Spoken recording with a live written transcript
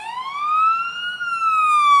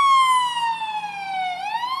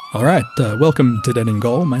All right, welcome to Dead in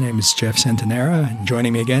Goal. My name is Jeff Santanera, and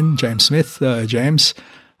joining me again, James Smith. James,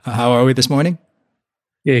 how are we this morning?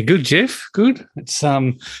 Yeah, good, Jeff. Good. It's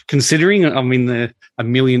considering I'm in a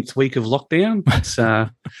millionth week of lockdown. It's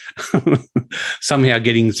somehow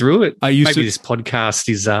getting through it. Maybe this podcast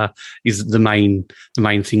is the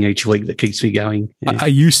main thing each week that keeps me going. Yeah. I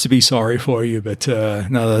used to be sorry for you, but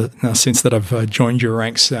now since that I've joined your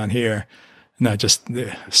ranks down here. No, just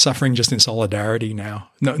suffering just in solidarity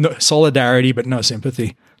now. No solidarity, but no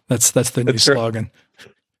sympathy. That's the new slogan.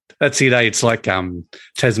 That's it. It's like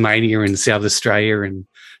Tasmania and South Australia and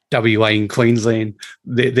WA and Queensland.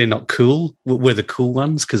 They're not cool. We're the cool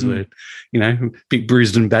ones because we're, a bit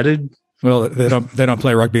bruised and battered. Well, they don't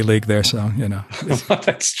play rugby league there, so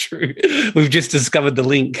That's true. We've just discovered the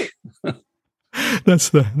link.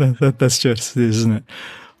 That's just it, isn't it?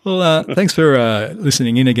 Well, thanks for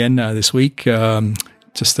listening in again this week.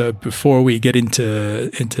 Just before we get into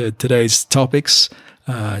today's topics,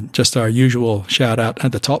 just our usual shout out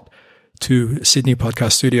at the top to Sydney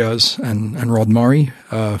Podcast Studios and Rod Murray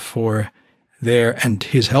for their and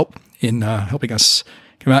his help in helping us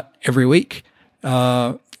come out every week.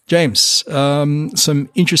 James, some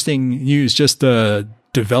interesting news just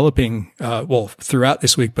developing throughout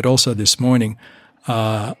this week, but also this morning.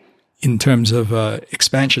 In terms of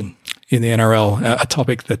expansion in the NRL, a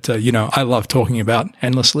topic that, I love talking about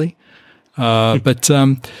endlessly. But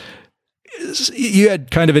you had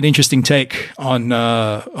kind of an interesting take on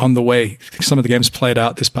the way some of the games played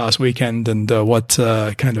out this past weekend and what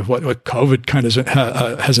COVID kind of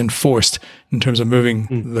has enforced in terms of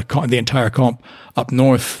moving the entire comp up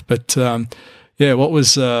north. But what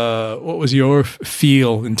was your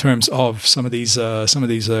feel in terms of some of these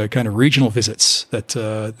kind of regional visits that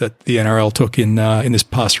the NRL took in this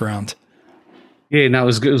past round? Yeah, no,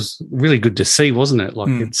 it was really good to see, wasn't it? Like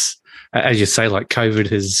it's, as you say, like COVID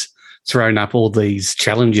has thrown up all these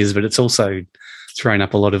challenges, but it's also thrown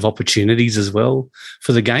up a lot of opportunities as well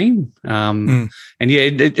for the game. And yeah,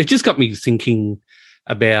 it just got me thinking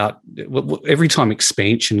about every time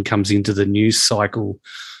expansion comes into the news cycle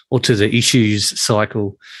or to the issues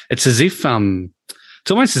cycle, it's as if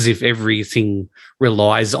it's almost as if everything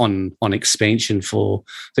relies on expansion for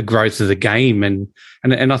the growth of the game, and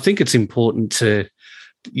I think it's important to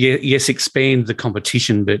expand the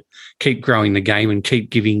competition, but keep growing the game and keep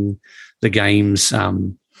giving the games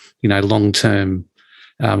long term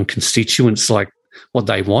constituents like what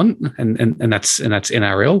they want, and that's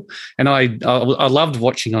NRL. And I loved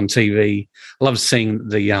watching on TV. I loved seeing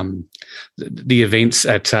the events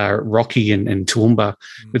at Rocky and Toowoomba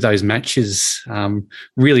with those matches,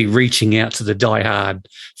 really reaching out to the diehard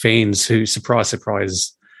fans who, surprise,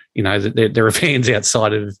 that there are fans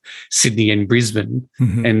outside of Sydney and Brisbane,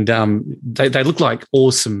 and they look like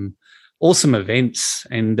awesome events.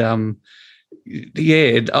 And I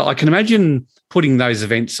can imagine putting those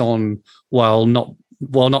events on while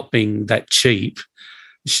not being that cheap.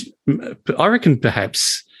 I reckon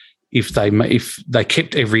perhaps if they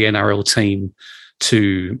kept every NRL team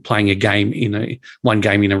to playing one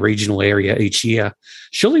game in a regional area each year,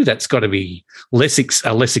 surely that's got to be a less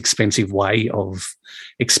expensive way of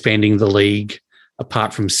expanding the league,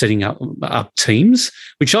 apart from setting up teams,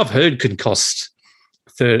 which I've heard could cost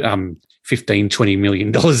 $15-20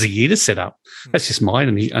 million a year to set up. That's just my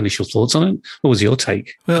initial thoughts on it. What was your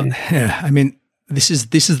take? Well, yeah, I mean, this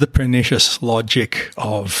is the pernicious logic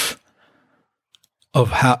of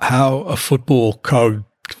how a football code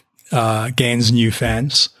gains new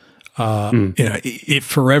fans. It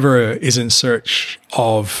forever is in search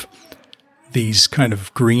of these kind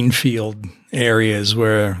of greenfield areas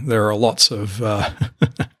where there are lots of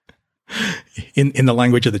in the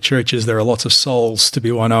language of the churches, there are lots of souls to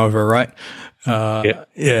be won over, right?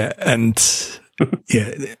 And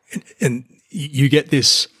you get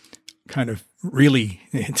this kind of really,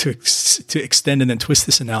 to extend and then twist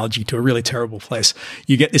this analogy to a really terrible place,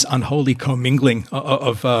 you get this unholy commingling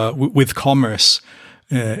with commerce,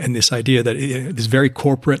 and this idea that this very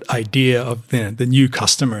corporate idea of the new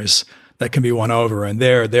customers that can be won over, and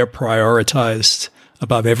they're prioritized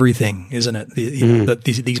above everything, isn't it? That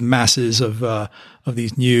these masses of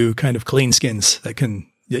these new kind of clean skins that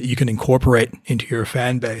you can incorporate into your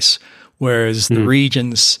fan base, whereas the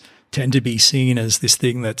regions tend to be seen as this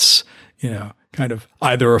thing that's kind of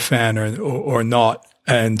either a fan or not,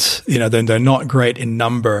 and then they're not great in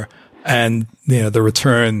number, and the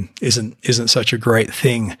return isn't such a great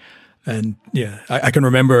thing. And I can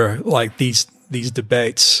remember like these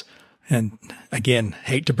debates. And again,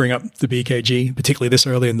 hate to bring up the BKG, particularly this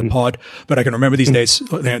early in the pod, but I can remember these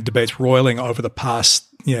debates roiling over the past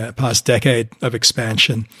past decade of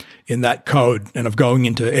expansion in that code and of going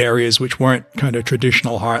into areas which weren't kind of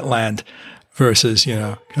traditional heartland versus,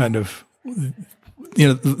 kind of,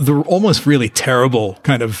 the almost really terrible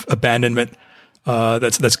kind of abandonment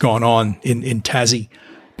that's gone on in Tassie.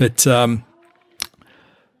 But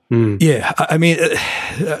yeah, I mean,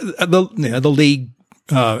 the league,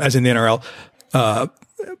 as in the NRL,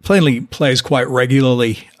 plainly plays quite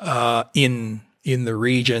regularly in the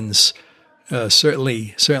regions.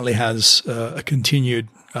 Certainly has a continued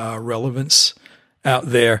relevance out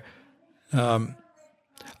there. I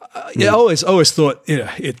always thought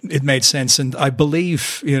it made sense, and I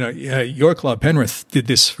believe your club Penrith did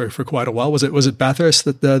this for quite a while. Was it Bathurst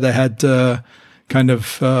that they had kind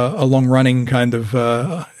of a long running kind of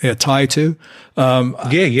tie to?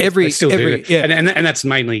 They still do. And that's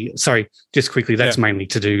mainly, sorry, just quickly, that's mainly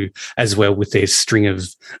to do as well with their string of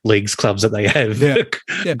leagues clubs that they have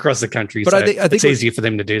across the country. But so I think it's easier for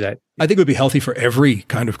them to do that. I think it would be healthy for every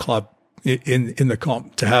kind of club in the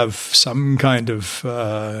comp to have some kind of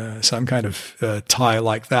tie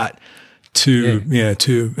like that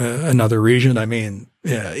to another region. I mean,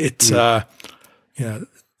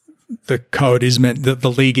 the code is meant that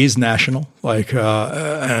the league is national,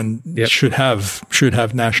 and should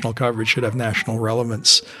have national coverage, should have national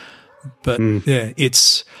relevance. But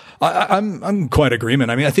it's I'm quite agreement.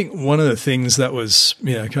 I mean, I think one of the things that was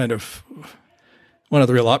kind of one of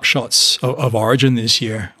the real upshots of Origin this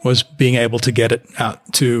year was being able to get it out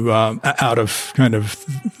of kind of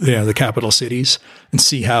the capital cities and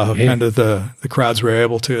see how kind of the crowds were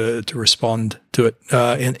able to respond to it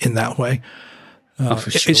in that way.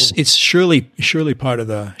 For sure. It's surely part of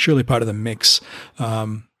the mix.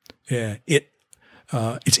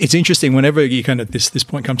 It's interesting whenever you kind of this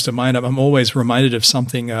point comes to mind. I'm always reminded of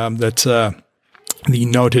something that the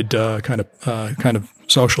noted kind of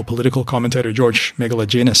social political commentator George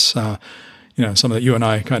Megalogenis, some that you and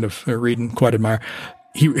I kind of read and quite admire.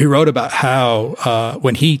 He wrote about how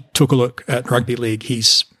when he took a look at rugby league,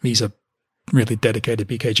 he's a really dedicated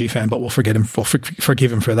BKG fan, but we'll forgive him for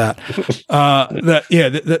that.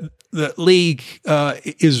 That league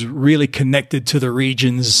is really connected to the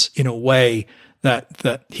regions in a way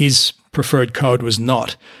that his preferred code was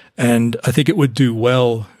not, and I think it would do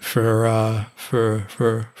well for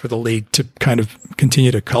the league to kind of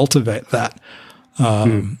continue to cultivate that,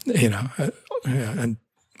 and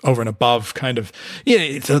over and above kind of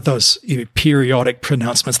those periodic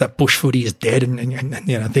pronouncements that bush footy is dead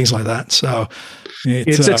and things like that. So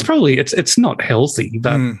it's probably it's not healthy,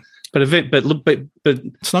 but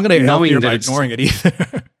it's not going to help you by ignoring it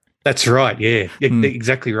either. That's right. Yeah,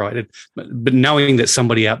 exactly right. But knowing that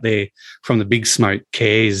somebody out there from the Big Smoke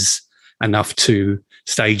cares enough to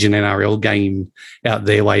stage an NRL game out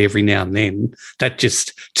their way every now and then, that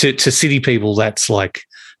just to city people, that's like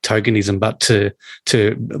tokenism, but to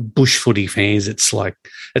bush footy fans, it's like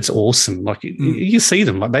it's awesome. Like you see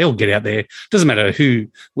them, like they all get out there. Doesn't matter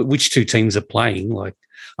which two teams are playing. Like,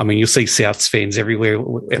 I mean, you'll see Souths fans everywhere,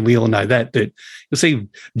 and we all know that. But you'll see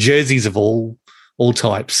jerseys of all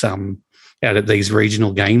types out at these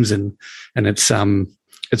regional games, and it's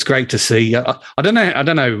great to see. I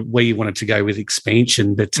don't know where you wanted to go with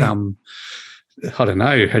expansion, but I don't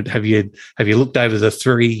know. Have you looked over the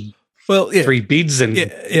three? Well, three bids and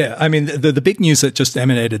I mean, the big news that just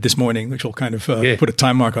emanated this morning, which will kind of put a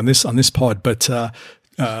time mark on this pod, but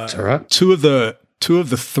that's all right. Two of the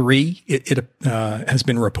three it has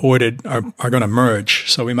been reported are going to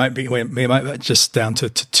merge. So we might just down to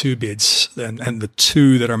two bids, and the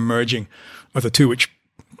two that are merging are the two which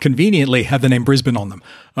conveniently have the name Brisbane on them.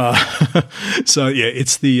 So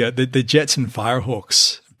it's the Jets and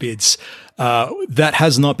Firehawks bids. That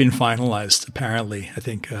has not been finalized. Apparently, I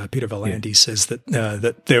think Peter V'landys says that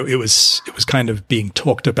it was kind of being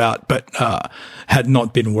talked about, but had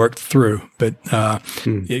not been worked through. But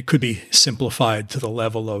it could be simplified to the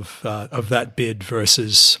level of that bid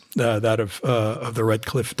versus that of the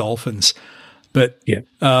Redcliffe Dolphins. But it's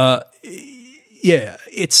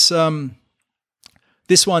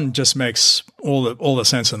this one just makes all the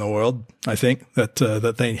sense in the world. I think that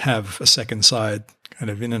they have a second side kind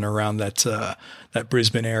of in and around that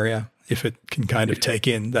Brisbane area, if it can kind of take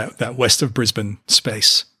in that west of Brisbane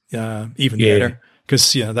space even better,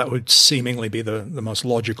 because that would seemingly be the most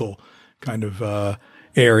logical kind of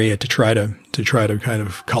area to try to kind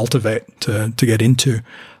of cultivate to get into.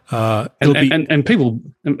 And people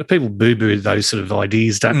boo-boo those sort of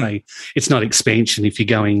ideas, don't they? It's not expansion if you're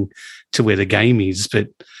going to where the game is, but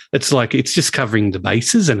it's like it's just covering the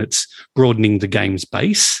bases and it's broadening the game's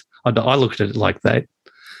base. I look at it like that.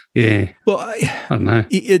 Yeah. Well, I don't know.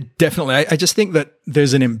 Definitely. I just think that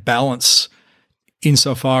there's an imbalance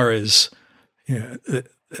insofar as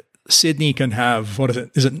Sydney can have, what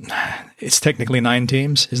is it? It's technically 9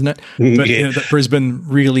 teams, isn't it? But that Brisbane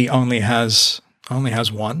really only has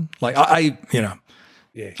one. Like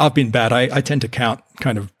I've been bad. I tend to count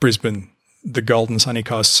kind of Brisbane, the Golden Sunny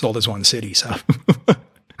Coast, all as one city. So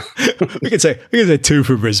we could say 2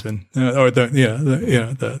 for Brisbane, or the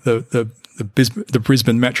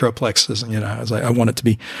Brisbane Metroplex. I was like, I want it to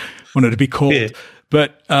be called,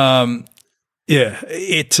 but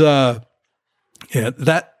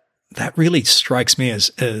that really strikes me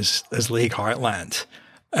as League Heartland,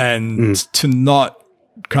 and to not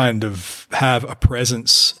kind of have a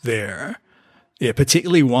presence there. Yeah,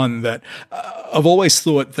 particularly one that I've always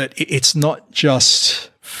thought that it's not just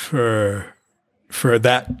for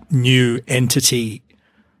that new entity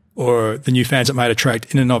or the new fans it might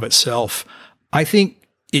attract in and of itself. I think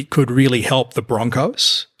it could really help the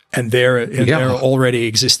Broncos and their already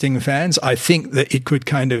existing fans. I think that it could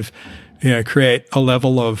kind of create a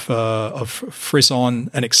level of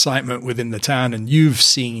frisson and excitement within the town. And you've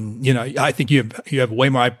seen, I think you have way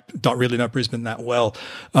more. I don't really know Brisbane that well.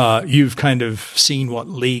 You've kind of seen what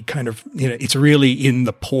league kind of, it's really in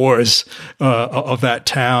the pores of that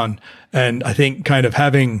town. And I think kind of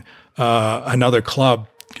having another club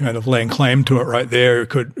kind of laying claim to it right there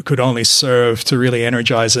could only serve to really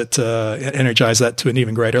energize that to an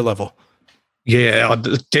even greater level. Yeah,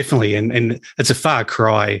 definitely. And it's a far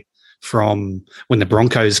cry from when the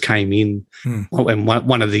Broncos came in, and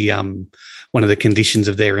one of the conditions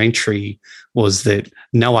of their entry was that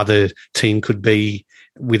no other team could be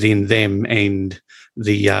within them and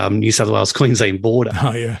the New South Wales Queensland border.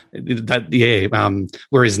 Oh yeah,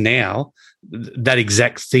 whereas now that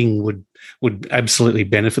exact thing would absolutely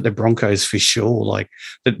benefit the Broncos for sure. Like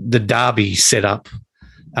the derby setup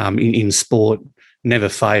in sport never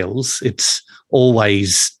fails. It's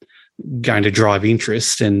always going to drive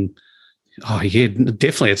interest. And oh yeah,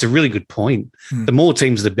 definitely. It's a really good point. The more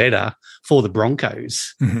teams, the better for the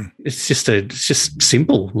Broncos. It's just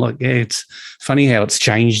simple. Like, it's funny how it's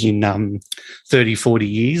changed in 30, 40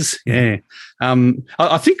 years. Yeah.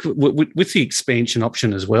 I think with the expansion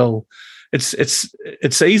option as well,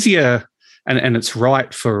 it's easier and it's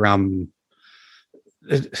right for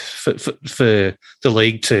the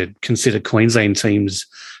league to consider Queensland teams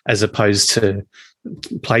as opposed to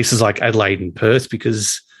places like Adelaide and Perth,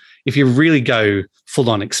 because if you really go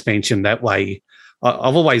full-on expansion that way,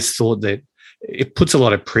 I've always thought that it puts a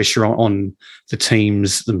lot of pressure on the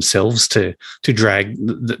teams themselves to drag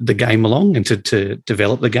the game along and to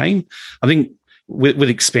develop the game. I think with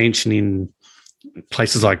expansion in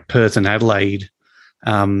places like Perth and Adelaide,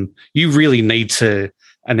 you really need to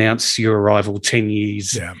announce your arrival 10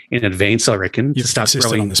 years in advance, I reckon. You've insisted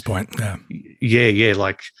on this point. Yeah.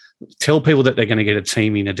 Like, tell people that they're going to get a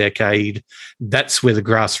team in a decade. That's where the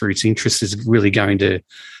grassroots interest is really going to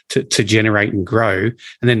generate and grow.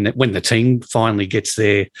 And then when the team finally gets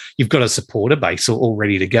there, you've got a supporter base all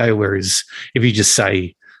ready to go. Whereas if you just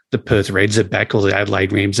say the Perth Reds are back or the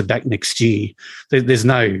Adelaide Rams are back next year, there's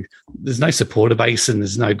no supporter base and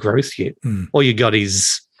there's no growth yet. All you got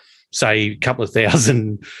is, say, a couple of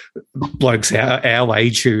thousand blokes our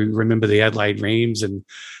age who remember the Adelaide Rams, and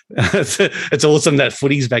it's awesome that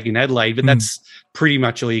footy's back in Adelaide, but that's pretty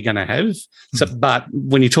much all you're going to have. So, but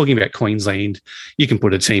when you're talking about Queensland, you can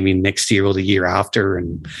put a team in next year or the year after,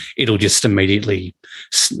 and it'll just immediately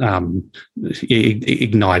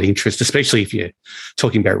ignite interest, especially if you're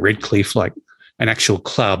talking about Redcliffe, like an actual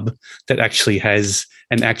club that actually has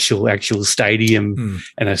an actual stadium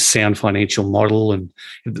and a sound financial model. And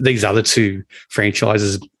these other two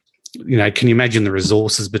franchises, can you imagine the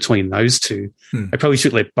resources between those two? They probably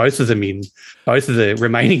should let both of them in, both of the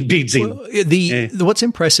remaining bids in. Well, what's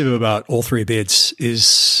impressive about all 3 bids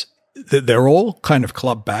is that they're all kind of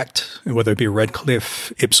club backed, whether it be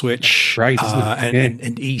Redcliffe, Ipswich,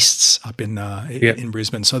 and Easts up in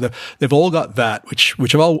Brisbane. So they've all got that, which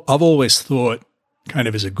I've always thought kind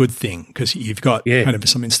of is a good thing, because you've got kind of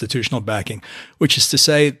some institutional backing, which is to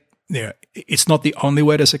say, it's not the only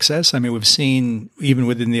way to success. I mean, we've seen, even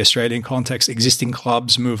within the Australian context, existing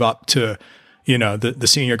clubs move up to, the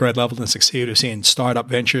senior grade level and succeed. We've seen startup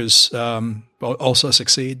ventures also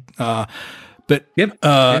succeed. But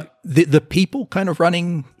the people kind of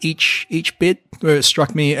running each bid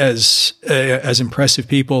struck me as impressive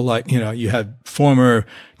people. Like, you had former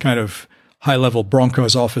kind of high level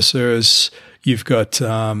Broncos officers. You've got,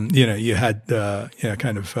 you had,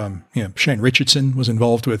 Shane Richardson was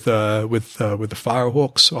involved with the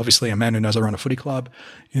Firehawks, obviously a man who knows how to run a footy club.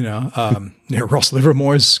 Ross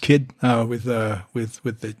Livermore's kid with the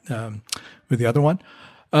other one.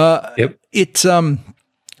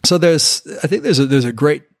 So I think there's a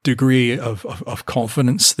great degree of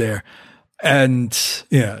confidence there, and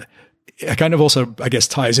yeah, it kind of also, I guess,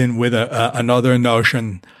 ties in with another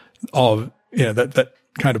notion of, that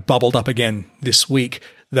kind of bubbled up again this week,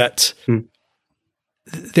 that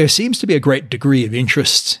there seems to be a great degree of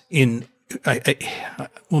interest in.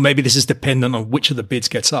 Well, maybe this is dependent on which of the bids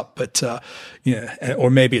gets up, but or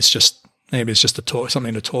maybe it's just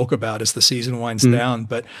something to talk about as the season winds down.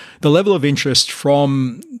 But the level of interest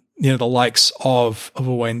from the likes of a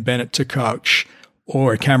Wayne Bennett to coach,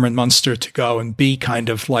 or Cameron Munster to go and be kind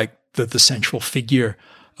of like the central figure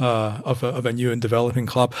of a new and developing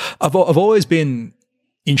club. I've always been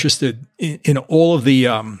interested in all of the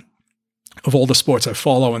of all the sports I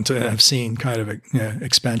follow, and to have seen kind of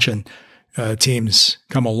expansion teams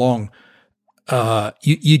come along.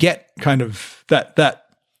 You get kind of that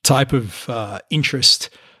type of interest.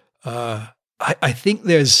 I think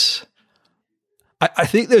there's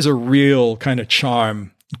a real kind of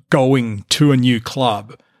charm going to a new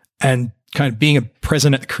club and kind of being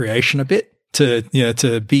present at the creation a bit,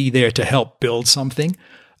 to be there to help build something.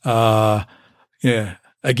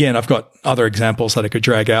 Again, I've got other examples that I could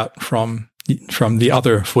drag out from the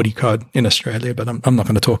other footy code in Australia, but I'm not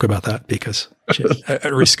going to talk about that because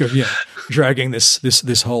at risk of dragging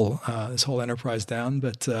this whole enterprise down.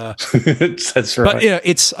 But that's right. But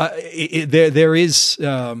it's there is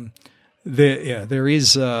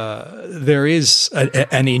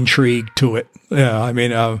an intrigue to it. I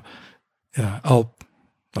mean, I'll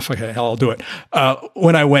do it.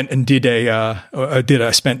 When I went and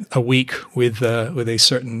I spent a week with a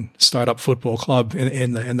certain startup football club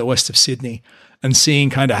in the west of Sydney, and seeing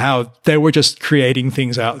kind of how they were just creating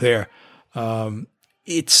things out there. I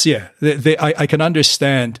can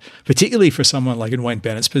understand, particularly for someone like in Wayne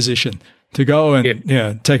Bennett's position, to go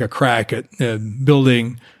and take a crack at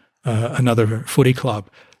building another footy club.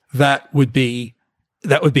 That would be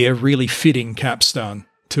a really fitting capstone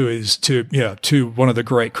to one of the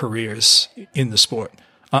great careers in the sport,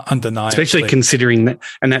 undeniably. Especially considering that,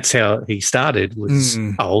 and that's how he started, was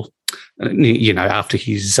after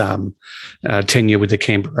his tenure with the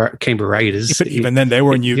Canberra Raiders. But even then, they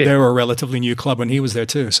were they were a relatively new club when he was there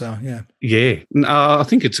too. So I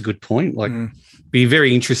think it's a good point. Like, be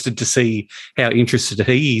very interested to see how interested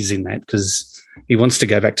he is in that, because he wants to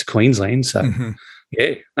go back to Queensland. So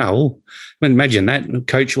imagine that,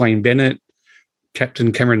 Coach Wayne Bennett,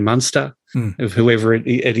 Captain Cameron Munster, of whoever it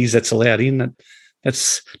is that's allowed in,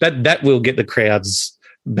 that will get the crowds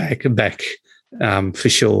back for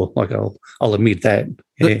sure. Like, I'll admit that.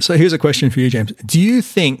 Yeah. So here's a question for you, James. Do you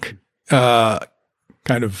think, kind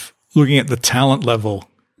of looking at the talent level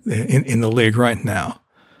in the league right now,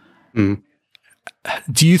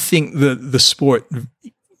 do you think the sport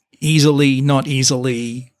easily, not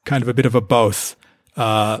easily, kind of a bit of a both,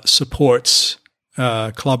 supports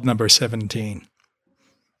club number 17?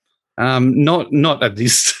 Not at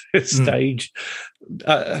this stage,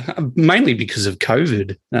 mainly because of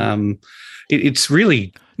COVID. It's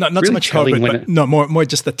really not really so much COVID, but more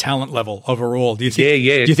just the talent level overall. Do you think?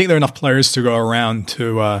 Yeah. Do you think there are enough players to go around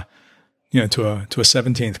to a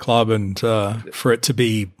 17th club, and for it to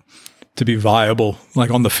be viable, like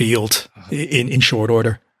on the field in short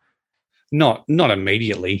order? Not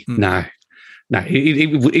immediately. No.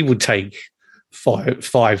 It would take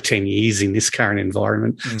 5-10 years in this current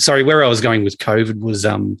environment. Sorry, where I was going with COVID was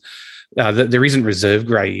there isn't reserve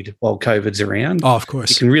grade while COVID's around. Oh, of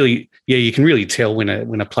course. You can really tell when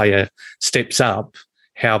a player steps up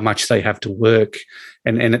how much they have to work,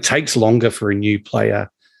 and it takes longer for a new player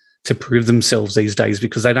to prove themselves these days,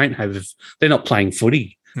 because they're not playing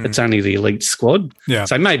footy. It's only the elite squad. Yeah.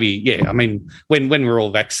 So maybe, I mean, when we're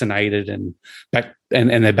all vaccinated and back and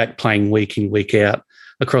they're back playing week in, week out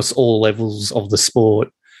across all levels of the sport,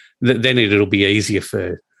 then it'll be easier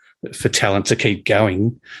for talent to keep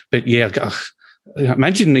going. But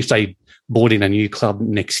imagine if they bought in a new club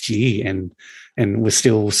next year and we're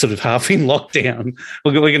still sort of half in lockdown.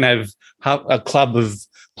 We're going to have a club of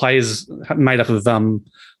players made up of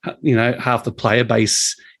half the player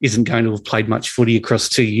base isn't going to have played much footy across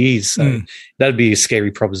 2 years. So that'd be a scary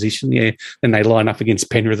proposition. Yeah. Then they line up against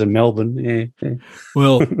Penrith and Melbourne. Yeah.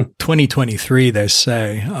 Well, 2023, they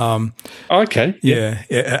say. Okay. Yeah.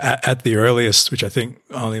 At the earliest, which I think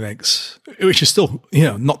which is still,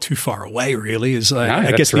 not too far away, really.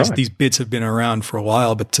 I guess these bids have been around for a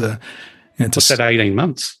while, but what's that, 18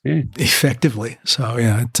 months? Yeah. Effectively. So,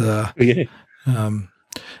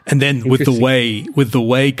 and then with the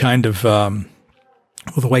way kind of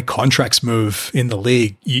the way contracts move in the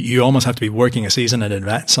league, you almost have to be working a season in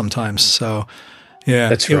advance sometimes. So Yeah,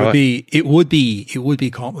 That's it right. would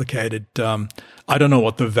be complicated. I don't know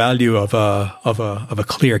what the value of a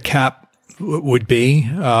clear cap would be.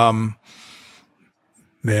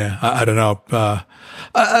 Yeah, I don't know.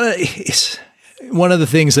 It's one of the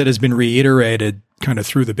things that has been reiterated kind of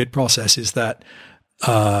through the bid process is that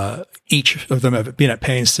each of them have been at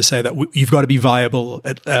pains to say that you've got to be viable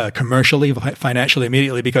commercially, financially,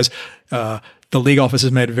 immediately, because the league office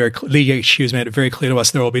has made it league HQ has made it very clear to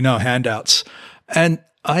us there will be no handouts. And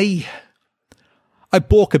I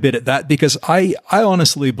balk a bit at that because I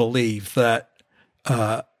honestly believe that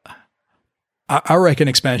I reckon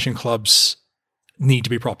expansion clubs need to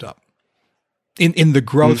be propped up. In the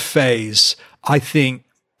growth phase, I think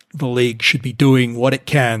the league should be doing what it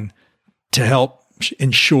can to help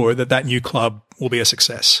ensure that new club will be a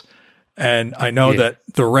success. And I know that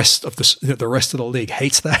the rest of the league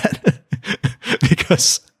hates that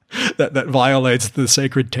because that violates the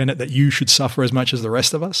sacred tenet that you should suffer as much as the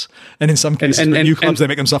rest of us. And in some cases, for new clubs, they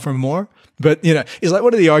make them suffer more. But, it's like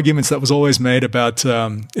one of the arguments that was always made about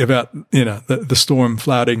the Storm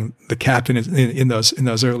flouting the cap in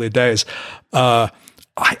those early days. I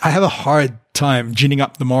have a hard time ginning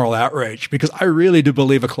up the moral outrage because I really do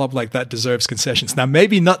believe a club like that deserves concessions. Now,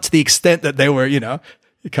 maybe not to the extent that they were,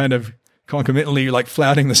 kind of concomitantly like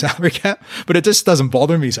flouting the salary cap, but it just doesn't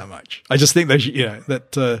bother me so much. I just think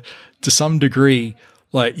that to some degree,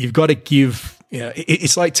 like you've got to give.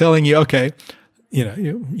 It's like telling you, okay,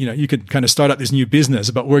 you could kind of start up this new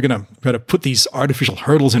business, but we're going to put these artificial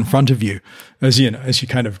hurdles in front of you as you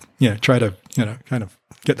kind of try to kind of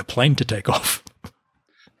get the plane to take off.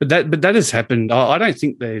 But that has happened. I don't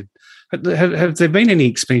think have there been any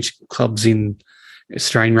expansion clubs in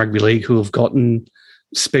Australian Rugby League who have gotten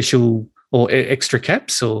special or extra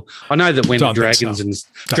caps? Or I know that when Dragons and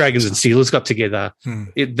Steelers got together,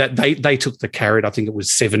 that they took the carrot. I think it was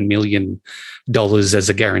 $7 million as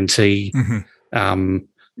a guarantee. Of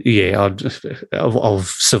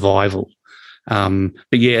survival. But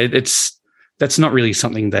yeah, that's not really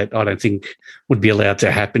something that I don't think would be allowed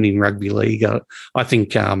to happen in rugby league. I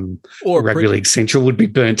think Rugby League Central would be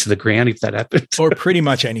burnt to the ground if that happened. Or pretty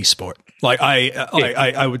much any sport. Like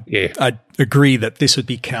I'd agree that this would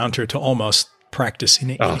be counter to almost practice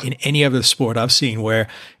in any other sport I've seen, where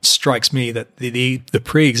it strikes me that the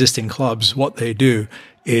pre-existing clubs, what they do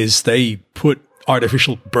is they put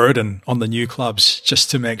artificial burden on the new clubs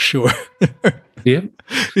just to make sure. Yeah,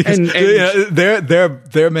 and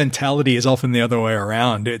their mentality is often the other way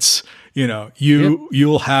around. It's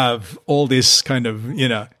you'll have all this kind of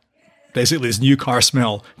basically this new car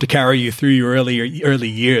smell to carry you through your early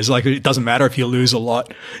years. Like it doesn't matter if you lose a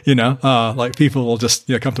lot. Like people will just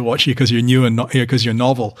come to watch you because you're new and not because you're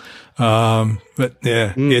novel. But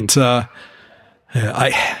yeah, it's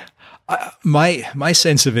my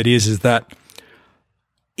sense of it is that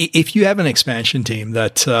if you have an expansion team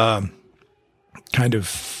that kind of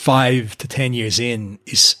 5 to 10 years in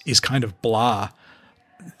is kind of blah,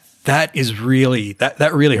 that is really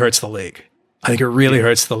that really hurts the league. I think it really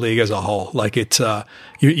hurts the league as a whole. Like it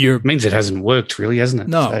means it hasn't worked, really, hasn't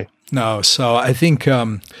it? No. So I think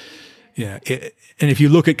and if you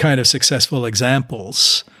look at kind of successful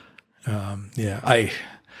examples, I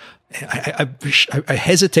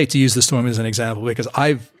hesitate to use the Storm as an example because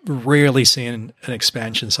I've rarely seen an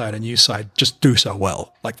expansion side, a new side, just do so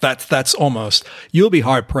well. Like that's almost, you'll be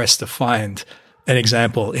hard pressed to find an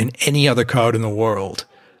example in any other code in the world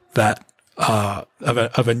that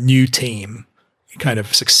of a new team kind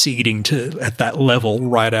of succeeding at that level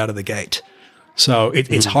right out of the gate. So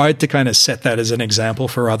it's hard to kind of set that as an example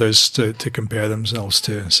for others to compare themselves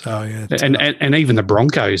to. So yeah, and even the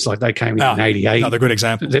Broncos, like they came in '88. Another good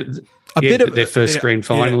example. Their first grand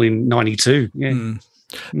final in '92. Yeah,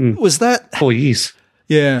 was that 4 years?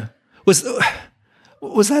 Yeah, was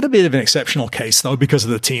that a bit of an exceptional case though because of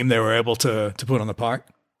the team they were able to put on the park?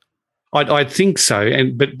 I think so,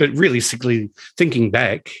 but realistically, thinking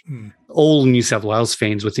back, all New South Wales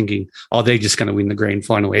fans were thinking, "Oh, they're just going to win the grand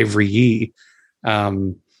final every year."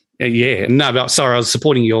 Sorry, I was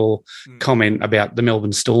supporting your comment about the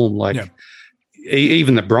Melbourne Storm.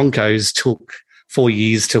 Even the Broncos took 4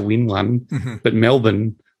 years to win one, but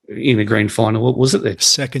Melbourne in the grand final, what was it? Their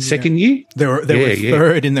second year? They were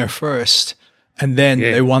third in their first. And then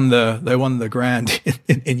they won the grand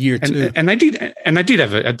in year two, and they did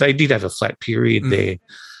have a flat period there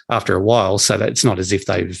after a while. So that's not as if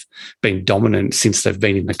they've been dominant since they've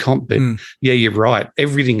been in the comp. But yeah, you're right.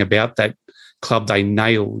 Everything about that club they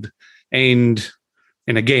nailed, and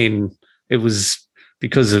again, it was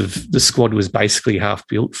because of the squad was basically half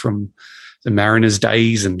built from the Mariners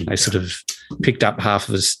days, and they sort of picked up half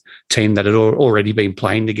of this team that had already been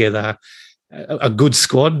playing together. a good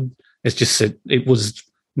squad. It's just that it was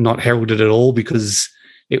not heralded at all because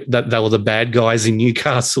they were the bad guys in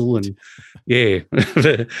Newcastle, and they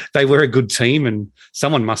were a good team, and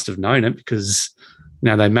someone must have known it because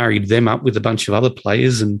they married them up with a bunch of other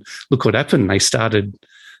players, and look what happened. They started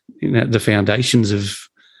the foundations of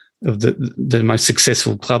the most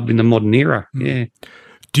successful club in the modern era. Yeah.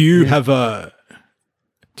 Do you have a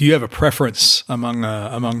preference among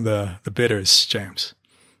the bidders, James?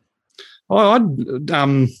 Oh,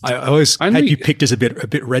 I always had you picked as a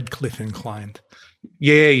bit Redcliffe inclined.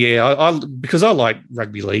 Yeah. I because I like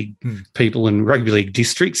rugby league people and rugby league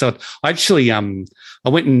districts. I actually I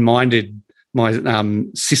went and minded my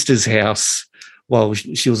sister's house while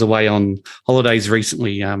she was away on holidays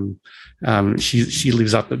recently. She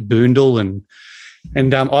lives up at Boondall,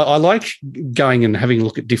 and I like going and having a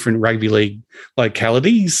look at different rugby league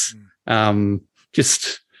localities.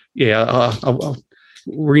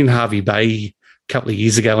 We're in Hervey Bay a couple of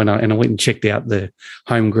years ago, and I went and checked out the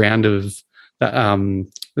home ground of the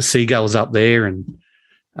Seagulls up there, and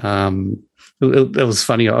it was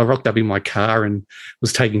funny. I rocked up in my car and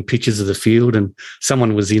was taking pictures of the field, and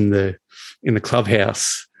someone was in the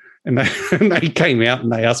clubhouse, and they came out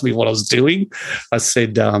and they asked me what I was doing. I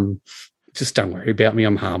said, just don't worry about me.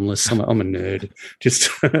 I'm harmless. I'm a nerd. Just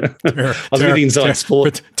I was with Inside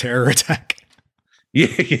Sport. Terror attack.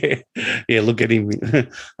 Yeah. Look at him.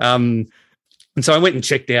 And so I went and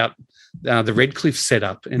checked out the Redcliffe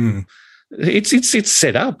setup, and it's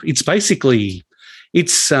set up. It's basically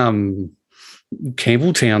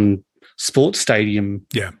Campbelltown Sports Stadium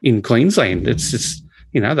in Queensland. It's just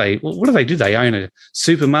what do? They own a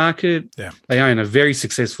supermarket. Yeah, they own a very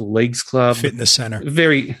successful leagues club, fitness center.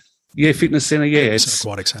 Fitness center. Yeah, it's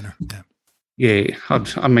aquatic center. Yeah.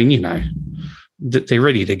 I mean, they're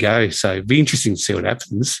ready to go. So it'd be interesting to see what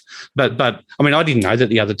happens. But I mean, I didn't know that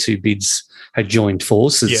the other two bids had joined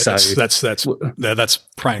forces. Yeah, so that's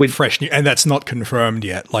fresh news, and that's not confirmed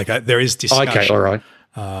yet. Like there is discussion. Okay, all right.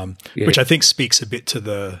 Which I think speaks a bit to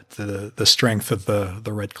the strength of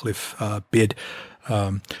the Redcliffe bid.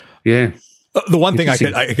 The one thing I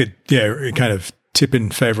could kind of tip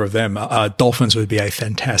in favor of them. Dolphins would be a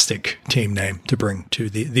fantastic team name to bring to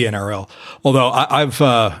the NRL. Although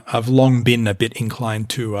I've long been a bit inclined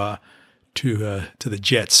to the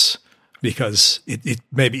Jets because it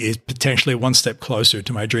maybe is potentially one step closer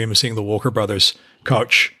to my dream of seeing the Walker brothers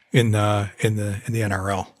coach in the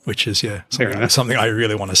NRL, which is something I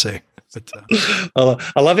really want to see. But,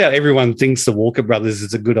 I love how everyone thinks the Walker brothers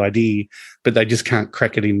is a good idea, but they just can't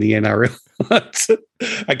crack it in the NRL.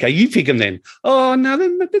 Okay, you pick them then. Oh no,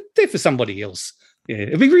 they're for somebody else. Yeah,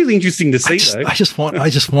 it'd be really interesting to see. I just want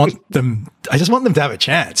them to have a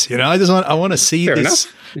chance. I want to see Fair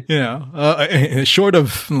this. Enough. Short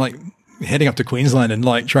of like heading up to Queensland and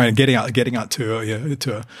like getting out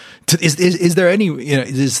to is there any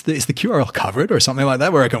is the QRL covered or something like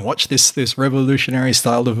that where I can watch this revolutionary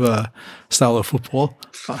style of football?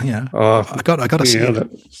 I got to see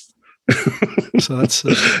it. So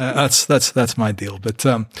that's my deal. But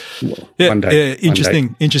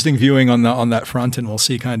interesting viewing on that front, and we'll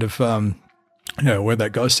see kind of where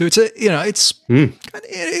that goes to. It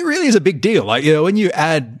really is a big deal. Like when you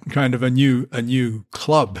add kind of a new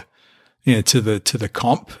club to the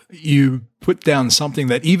comp, you put down something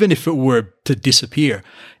that even if it were to disappear,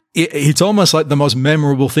 it's almost like the most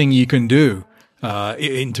memorable thing you can do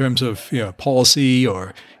in terms of policy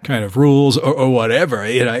or kind of rules or whatever.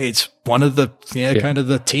 It's one of the kind of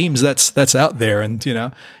the teams that's out there,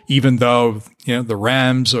 and even though the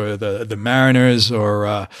Rams or the Mariners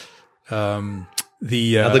or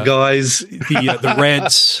the other guys, the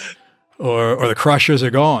Reds. Or the Crushers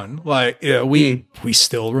are gone. Like we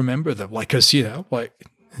still remember them. Like because it's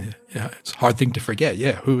a hard thing to forget.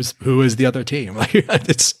 Yeah, who is the other team? Like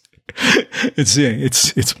it's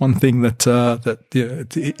one thing it's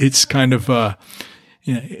kind of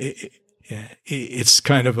it's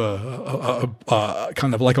kind of a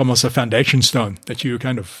kind of like almost a foundation stone that you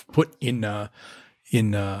kind of put in the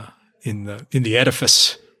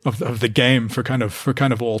edifice of the game for kind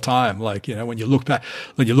of all time. Like when you look back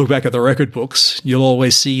at the record books, you'll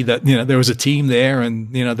always see that there was a team there,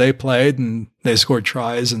 and they played and they scored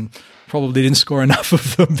tries, and probably didn't score enough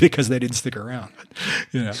of them because they didn't stick around.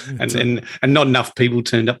 But, and not enough people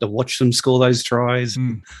turned up to watch them score those tries.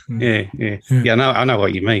 Yeah. I know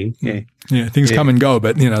what you mean. Yeah. Things come and go,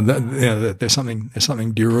 but there's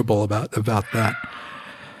something durable about that.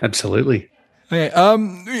 Absolutely. Okay,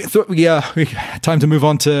 time to move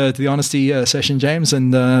on to the honesty session, James,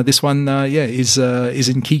 and this one, is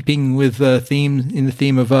in keeping with the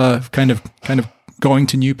theme of kind of going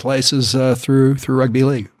to new places through rugby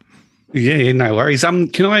league. Yeah, no worries.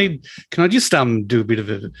 Can I just do a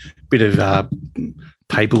bit of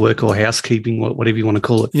paperwork or housekeeping, whatever you want to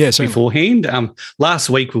call it, beforehand? Last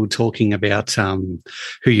week we were talking about who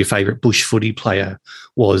your favourite bush footy player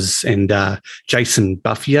was, and Jason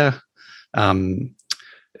Buffier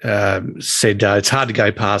said it's hard to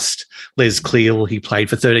go past Les Cleal. He played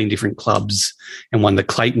for 13 different clubs and won the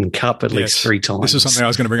Clayton Cup at least 3 times. This is something I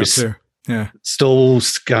was going to bring up too. Yeah, Stawell,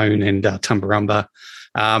 Scone, and Tumbarumba.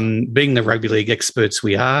 Being the rugby league experts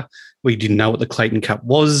we are, we didn't know what the Clayton Cup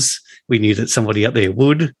was. We knew that somebody out there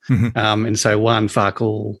would. Mm-hmm. And so Juan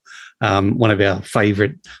Farkle, one of our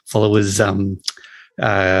favourite followers,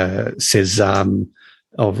 says,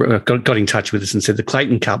 got in touch with us and said the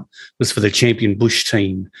Clayton Cup was for the champion bush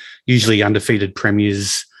team, usually undefeated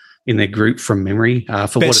premiers in their group from memory.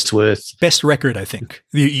 For what it's worth, best record, I think.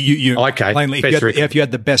 You okay. Plainly, if you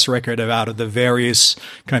had the best record out of the various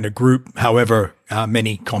kind of group, however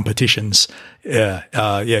many competitions, you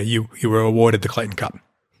were awarded the Clayton Cup.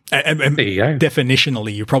 And there you go.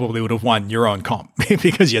 Definitionally, you probably would have won your own comp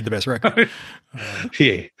because you had the best record.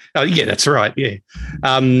 Yeah. Oh, yeah, that's right. Yeah.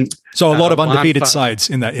 So a lot of undefeated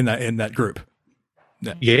sides in that group.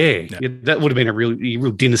 Yeah, that would have been a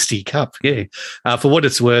real dynasty cup. Yeah. For what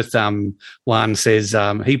it's worth, Juan says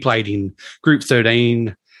he played in Group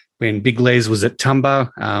 13 when Big Les was at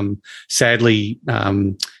Tumba. Sadly,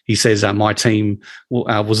 he says my team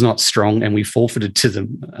was not strong and we forfeited to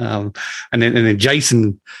them. And then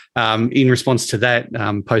Jason, in response to that,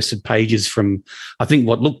 posted pages from I think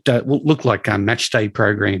what looked like match day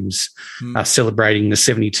programs celebrating the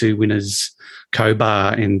 72 winners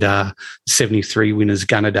Cobar and 73 winners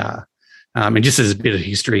Gunnedah. And just as a bit of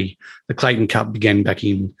history, the Clayton Cup began back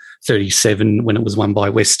in 1937 when it was won by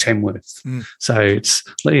West Tamworth. So it's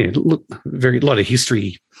a lot of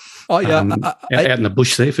history. Oh yeah, out in the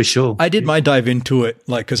bush there for sure. I did my dive into it,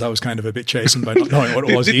 because I was kind of a bit chastened by not knowing what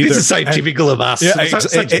it was either. This is so typical of us. Yeah,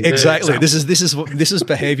 exactly. This is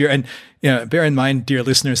behavior, and bear in mind, dear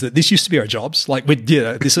listeners, that this used to be our jobs.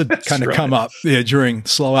 This would kind of come up during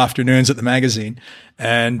slow afternoons at the magazine,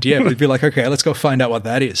 and we'd be like, okay, let's go find out what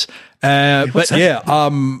that is.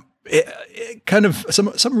 Kind of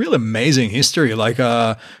some real amazing history.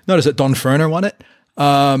 Notice that Don Ferner won it.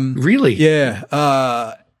 Really?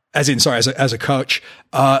 Yeah. As a coach.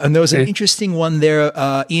 And there was an interesting one there.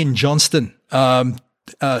 Ian Johnston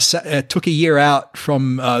took a year out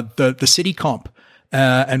from the city comp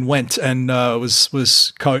and went and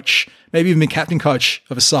was coach, maybe even captain coach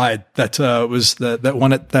of a side that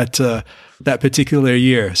won it that particular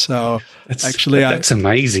year. So that's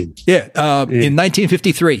amazing. Yeah. In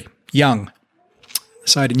 1953, Young.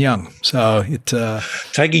 Side and Young. So it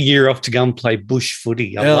take a year off to go and play bush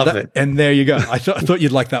footy. I love it. And there you go. I thought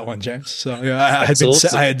you'd like that one, James. So I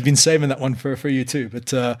had been saving that one for you too. But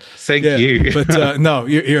thank you. But no,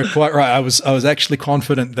 you're quite right. I was actually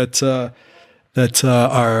confident that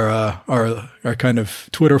our kind of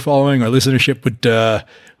Twitter following, our listenership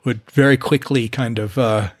would very quickly kind of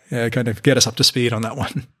get us up to speed on that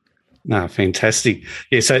one. No, fantastic.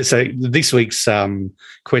 Yeah. So this week's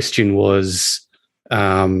question was,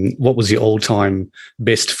 what was your all-time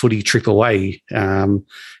best footy trip away? And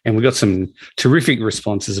we got some terrific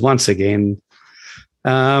responses once again.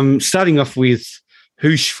 Starting off with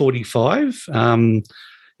Hoosh 45.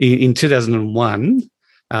 In 2001,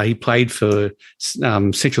 he played for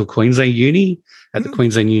Central Queensland Uni at the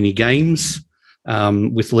Queensland Uni Games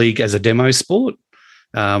with league as a demo sport.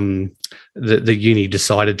 The uni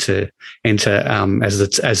decided to enter as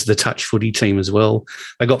the touch footy team as well.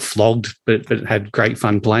 They got flogged, but had great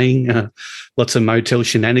fun playing. Lots of motel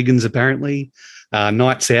shenanigans apparently.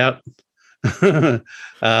 Nights out,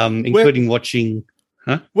 including watching.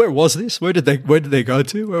 Huh? Where was this? Where did they go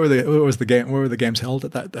to? Where was the game? Where were the games held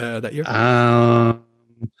at that year?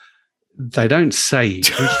 They don't say.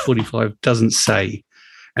 Hoosh 45 doesn't say.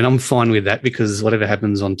 And I'm fine with that because whatever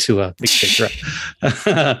happens on tour, etc.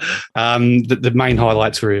 The main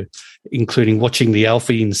highlights were including watching the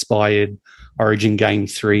Alfie-inspired Origin Game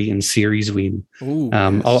 3 and series win. Ooh,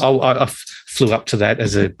 I flew up to that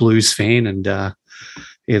as a Blues fan, and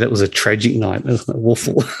that was a tragic night. It was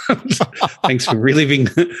awful. Thanks for reliving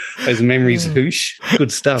those memories, Hoosh.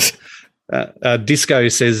 Good stuff. Disco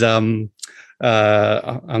says, I'm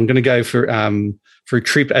going to go for a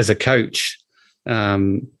trip as a coach.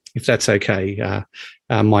 If that's okay.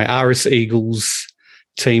 My RS Eagles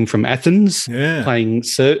team from Athens playing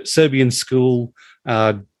Serbian school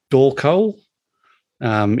Dorkol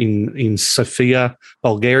in Sofia,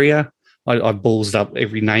 Bulgaria. I ballsed up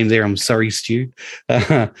every name there. I'm sorry, Stu.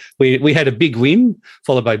 We had a big win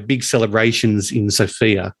followed by big celebrations in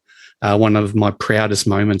Sofia. one of my proudest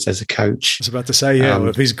moments as a coach. I was about to say,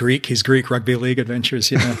 of his Greek rugby league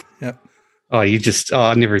adventures. Yeah. Yep.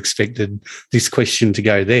 I never expected this question to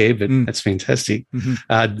go there, but that's fantastic.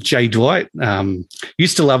 Jay Dwight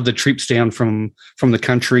used to love the trips down from the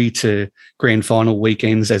country to grand final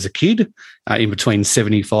weekends as a kid, in between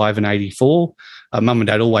 75 and 84. Mum and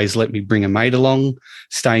Dad always let me bring a mate along,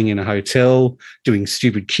 staying in a hotel, doing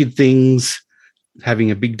stupid kid things,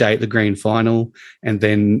 having a big day at the grand final, and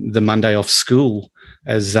then the Monday off school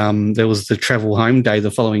as there was the travel home day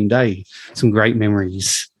the following day. Some great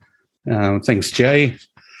memories. Thanks, Jay.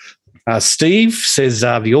 Steve says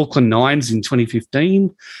the Auckland Nines in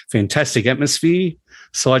 2015, fantastic atmosphere.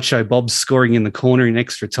 Sideshow Bob's scoring in the corner in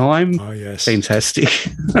extra time. Oh, yes. Fantastic.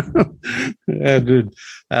 Good.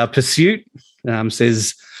 Pursuit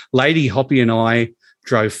says Lady Hoppy and I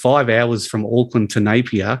drove 5 hours from Auckland to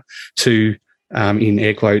Napier to, in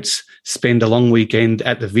air quotes, spend a long weekend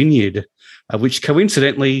at the Vineyard, which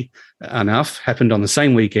coincidentally enough happened on the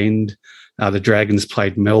same weekend the Dragons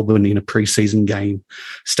played Melbourne in a pre-season game,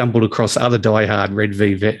 stumbled across other diehard Red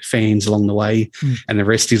V fans along the way, and the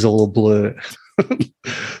rest is all a blur.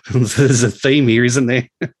 There's a theme here, isn't there?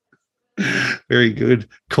 Very good.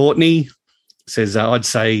 Courtney says, I'd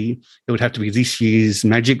say it would have to be this year's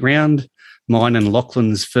Magic Round, mine and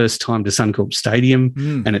Lachlan's first time to Suncorp Stadium,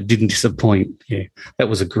 and it didn't disappoint. Yeah, that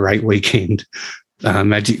was a great weekend.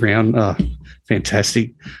 Magic Round,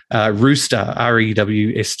 fantastic. Rooster,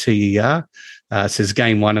 Rewster, says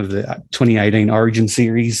game one of the 2018 Origin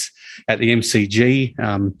Series at the MCG.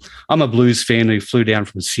 I'm a Blues fan who flew down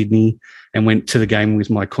from Sydney and went to the game with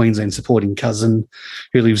my Queensland supporting cousin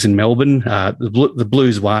who lives in Melbourne. The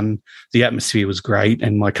Blues won. The atmosphere was great,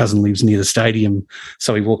 and my cousin lives near the stadium,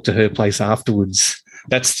 so we walked to her place afterwards.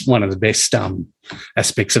 That's one of the best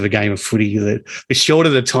aspects of a game of footy. That the shorter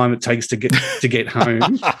the time it takes to get home,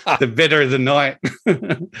 the better the night.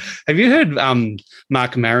 Have you heard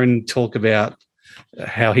Mark Maron talk about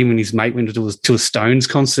how him and his mate went to a Stones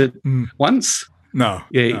concert once? No.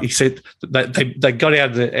 Yeah, no. He said they got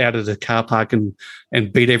out of the car park and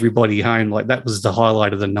beat everybody home. Like that was the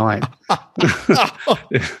highlight of the night.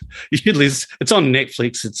 You should listen. It's on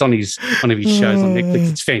Netflix. It's on one of his shows on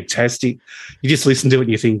Netflix. It's fantastic. You just listen to it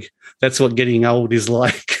and you think that's what getting old is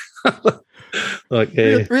like. Like,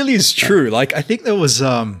 yeah. It really is true. Like I think there was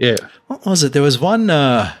what was it? There was one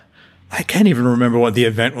I can't even remember what the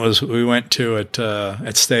event was we went to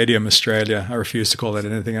at Stadium Australia. I refuse to call it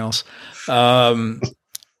anything else. And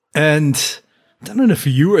I don't know if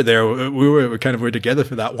you were there. We were together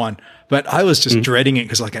for that one, but I was just dreading it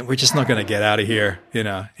because like we're just not going to get out of here, you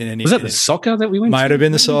know. Was that the soccer that we went? Might have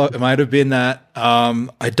been the soccer. It might have been that.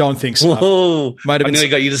 I don't think so. Whoa. Might have been. I nearly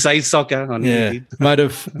got you to say soccer. Might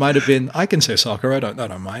have been. I can say soccer. I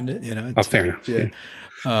don't mind it. You know. Fair enough. Yeah.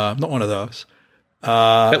 Not one of those.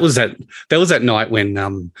 That was that night when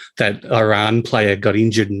that Iran player got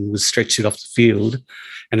injured and was stretched off the field,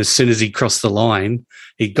 and as soon as he crossed the line,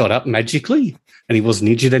 he got up magically and he wasn't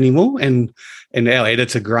injured anymore. And our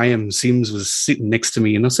editor Graham Sims was sitting next to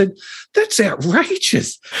me, and I said, "That's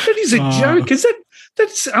outrageous! That is a joke!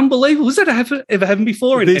 That's unbelievable! Has that ever happened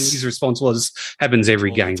before?" And his response was, "Happens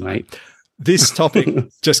every game, mate." This topic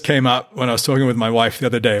just came up when I was talking with my wife the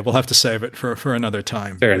other day. We'll have to save it for another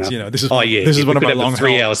time. Fair enough. You know, this is one of my long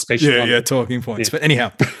 3-hour special. Talking points. Yeah. But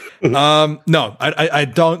anyhow, no, I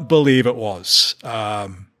don't believe it was. I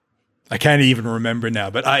can't even remember now.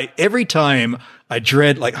 But every time I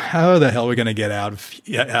dread like how the hell are we going to get out of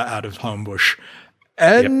Homebush,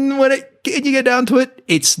 and when you get down to it,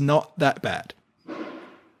 it's not that bad.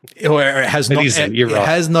 Or it has not. It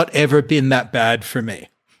has not ever been that bad for me.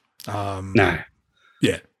 No.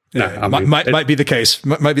 Yeah. No, might be the case.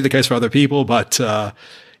 Might be the case for other people, but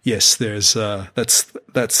yes, there's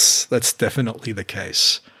that's definitely the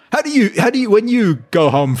case. How do you when you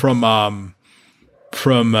go home from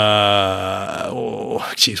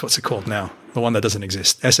what's it called now? The one that doesn't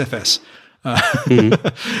exist, SFS.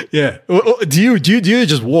 Yeah. Do you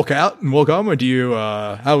just walk out and walk home, or do you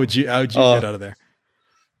how would you get out of there?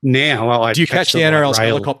 Now, do you catch the NRL's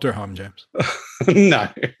helicopter home, James? No.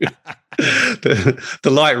 The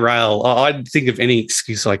light rail. I'd think of any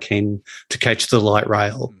excuse I can to catch the light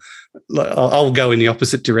rail. I'll go in the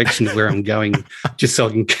opposite direction of where I'm going just so I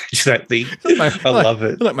can catch that thing. I love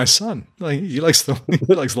it. Like my son. He likes the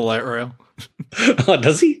light rail. Oh,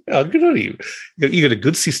 does he? Oh, good on you. You got a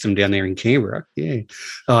good system down there in Canberra. Yeah.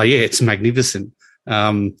 Oh, yeah. It's magnificent.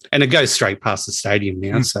 And it goes straight past the stadium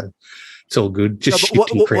now, so it's all good. Just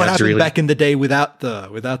shifting crowds. What happened really back in the day without the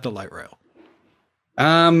light rail?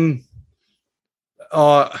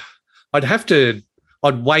 I'd have to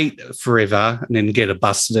I'd wait forever and then get a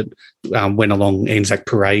bus that went along Anzac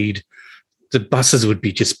Parade. The buses would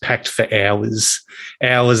be just packed for hours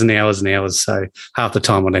and hours and hours. So half the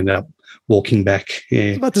time I'd end up walking back. Yeah, I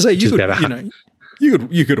was about to say you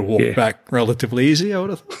could have walked back relatively easy. I would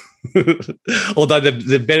have. Although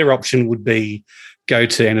the better option would be go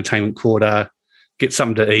to Entertainment Quarter, get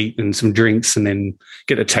something to eat and some drinks, and then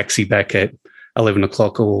get a taxi back at 11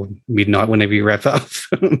 o'clock or midnight whenever you wrap up.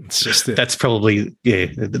 It's just That's probably,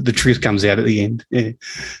 the truth comes out at the end. Yeah.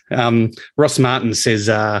 Ross Martin says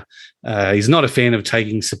he's not a fan of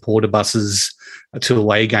taking supporter buses to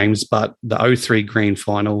away games, but the 03 grand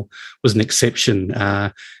final was an exception.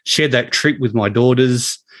 Shared that trip with my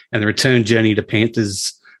daughters, and the return journey to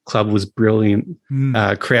Panthers Club was brilliant.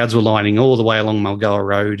 Crowds were lining all the way along Mulgoa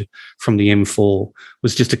Road from the M4. It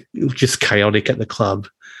was just chaotic at the club.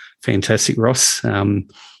 Fantastic, Ross.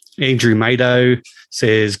 Andrew Mado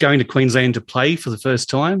says, going to Queensland to play for the first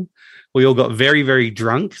time. We all got very, very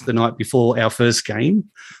drunk the night before our first game.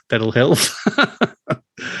 That'll help.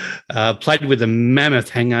 Played with a mammoth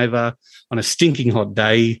hangover on a stinking hot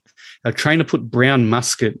day. Our trainer put brown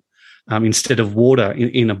musket instead of water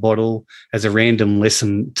in a bottle as a random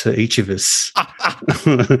lesson to each of us.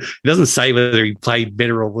 He doesn't say whether he played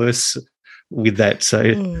better or worse with that. So,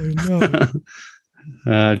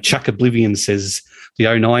 Chuck Oblivion says the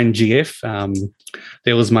 09 GF.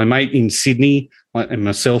 There was my mate in Sydney and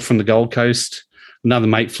myself from the Gold Coast. Another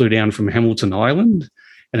mate flew down from Hamilton Island,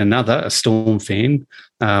 and another, a Storm fan,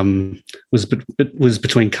 was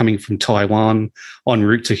between coming from Taiwan en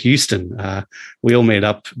route to Houston. We all met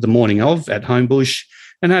up the morning of at Homebush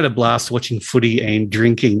and had a blast watching footy and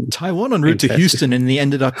drinking. Taiwan en route to Houston, and they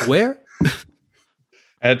ended up where?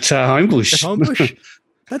 At Homebush. At Homebush?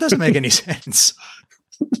 That doesn't make any sense.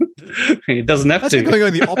 It doesn't have That's to. That's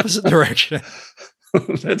going in the opposite direction.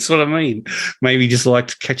 That's what I mean. Maybe just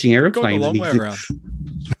liked catching airplanes. Going the long way around.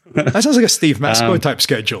 That sounds like a Steve Masco type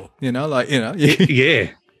schedule. Yeah.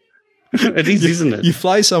 It is, isn't it? You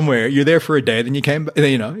fly somewhere, you're there for a day, then you came back,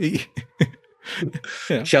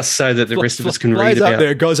 just so that the rest of us can read about up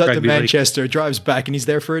there, goes out to rugby Manchester, drives back, and he's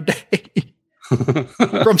there for a day.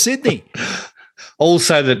 From Sydney.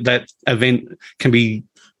 Also, that event can be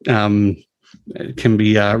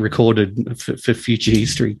recorded for future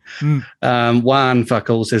history. Juan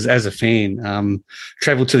Fuckall says, as a fan,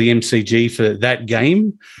 travelled to the MCG for that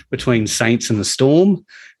game between Saints and the Storm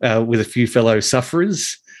with a few fellow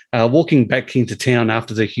sufferers. Walking back into town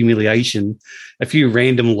after the humiliation, a few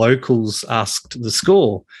random locals asked the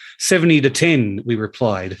score. 70-10, we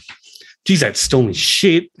replied. Geez, that Storm is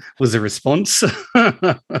shit, was the response.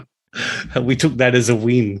 We took that as a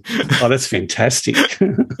win. Oh, that's fantastic.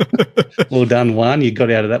 Well done, Juan. You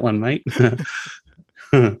got out of that one, mate.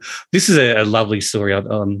 This is a lovely story.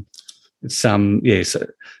 It's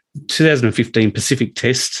 2015 Pacific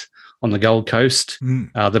Test on the Gold Coast.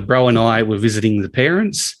 The bro and I were visiting the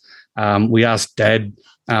parents. We asked Dad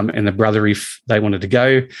and the brother if they wanted to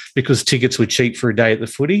go because tickets were cheap for a day at the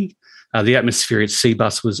footy. The atmosphere at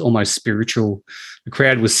Seabus was almost spiritual. The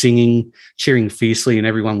crowd was singing, cheering fiercely, and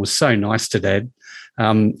everyone was so nice to Dad.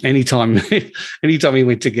 Anytime he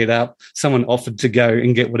went to get up, someone offered to go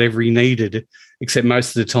and get whatever he needed, except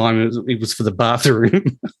most of the time it was for the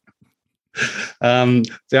bathroom. The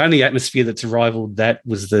only atmosphere that's rivaled that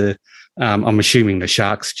was I'm assuming the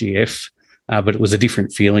Sharks GF, but it was a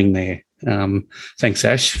different feeling there. Thanks,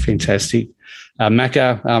 Ash. Fantastic.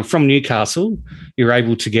 Macca, from Newcastle, you're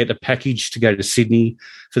able to get a package to go to Sydney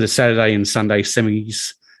for the Saturday and Sunday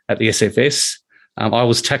semis at the SFS. I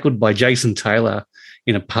was tackled by Jason Taylor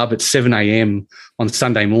in a pub at 7 a.m. on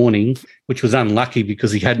Sunday morning, which was unlucky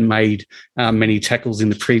because he hadn't made many tackles in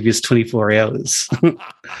the previous 24 hours.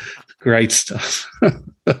 Great stuff.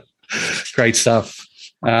 Great stuff.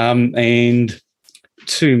 And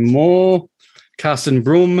two more. Carsten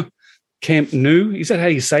Broom, Camp Nou. Is that how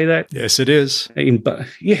you say that? Yes, it is.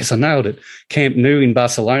 Yes, I nailed it. Camp Nou in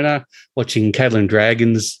Barcelona, watching Catalan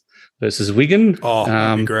Dragons versus Wigan. Oh,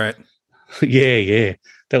 that'd be great. Yeah.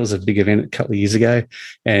 That was a big event a couple of years ago.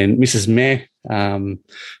 And Mrs. Meh,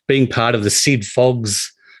 being part of the Sid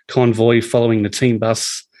Foggs convoy following the team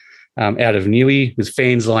bus out of Newey with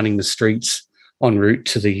fans lining the streets en route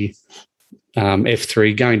to the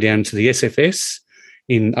F3, going down to the SFS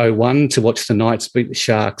in 01 to watch the Knights beat the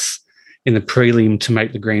Sharks in the prelim to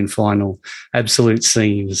make the grand final. Absolute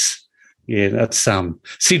scenes. Yeah, that's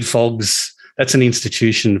Sid Foggs. That's an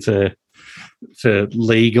institution for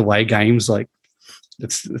league away games. Like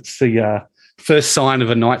it's the first sign of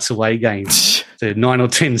a Knights away game. The 9 or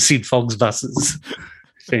 10 Sid Foggs buses.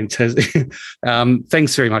 Fantastic.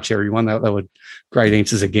 Thanks very much, everyone. They were great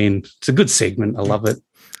answers again. It's a good segment. I love it.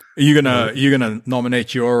 Are you gonna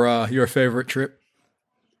nominate your favorite trip?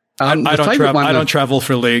 I don't travel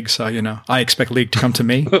for league, so I expect league to come to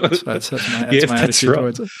me. That's my attitude right.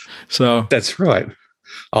 towards it. So that's right.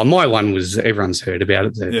 Oh, my one was everyone's heard about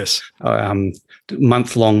it. Yes.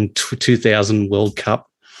 Month-long 2000 World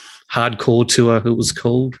Cup hardcore tour. It was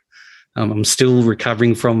called. I'm still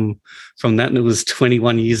recovering from that, and it was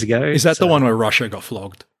 21 years ago. Is that the one where Russia got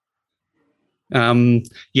flogged?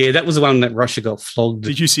 Yeah, that was the one that Russia got flogged.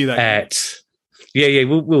 Did you see that? Yeah,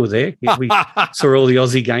 we were there. Yeah, we saw all the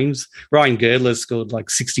Aussie games. Ryan Girdler scored like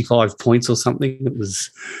 65 points or something. It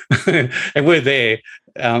was, and we're there,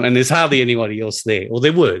 and there's hardly anybody else there. Well,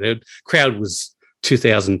 there were. The crowd was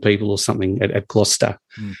 2,000 people or something at Gloucester,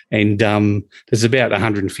 and there's about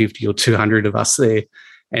 150 or 200 of us there.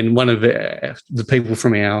 And one of the people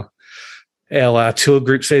from our tour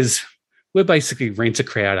group says, "We're basically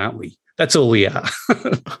rent-a-crowd, aren't we? That's all we are."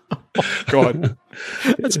 Oh, God,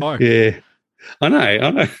 that's hard. Yeah, I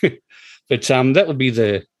know. But that would be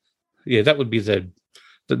the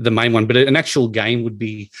main one. But an actual game would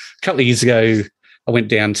be a couple of years ago. I went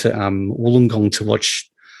down to Wollongong to watch.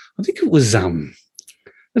 I think it was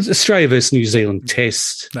Australia versus New Zealand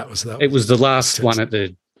Test. It was the last one at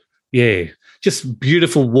the. Yeah, just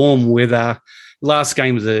beautiful warm weather. Last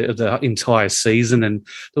game of the entire season, and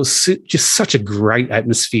there was just such a great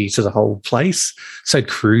atmosphere to the whole place. So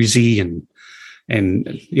cruisy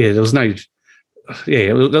and yeah, there was no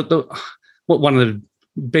one of the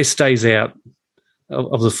best days out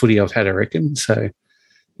of the footy I've had, I reckon. So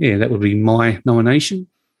yeah, that would be my nomination.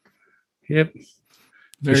 Yep.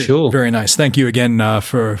 For sure. Very nice. Thank you again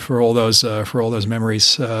for all those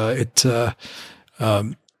memories. The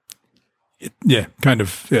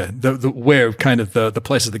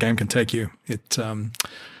places the game can take you.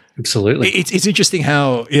 Absolutely. It's interesting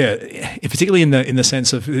how, particularly in the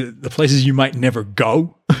sense of the places you might never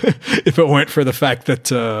go if it weren't for the fact that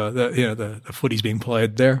the footy's being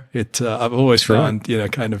played there. I've always found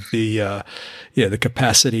kind of the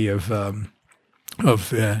capacity of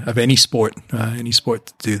any sport to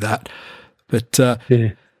do that. But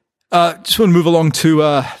just want to move along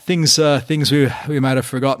to things we might have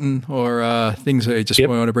forgotten, or things we just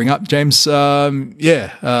want to bring up, James. Or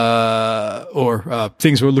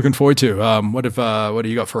things we're looking forward to. What do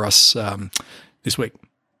you got for us this week?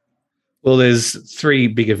 Well, there's 3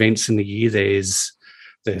 big events in the year. There's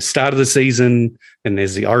the start of the season, and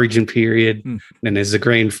there's the Origin period, and then there's the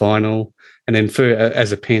grand final, and then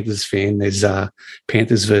as a Panthers fan, there's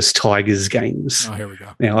Panthers versus Tigers games. Oh, here we go.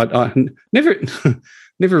 Now, I never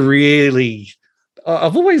really.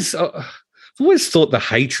 I've always thought the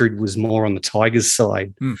hatred was more on the Tigers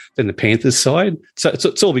side than the Panthers side. So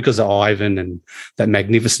it's all because of Ivan and that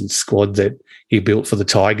magnificent squad that he built for the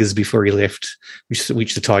Tigers before he left, which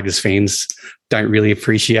the Tigers fans don't really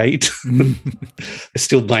appreciate. They're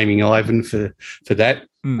still blaming Ivan for that.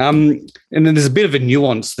 And then there's a bit of a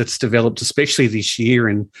nuance that's developed, especially this year,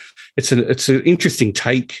 and it's an interesting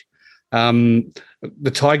take.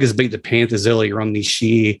 The Tigers beat the Panthers earlier on this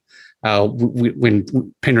year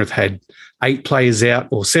when Penrith had 8 players out,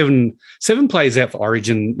 or seven players out for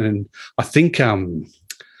Origin, and I think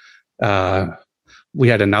we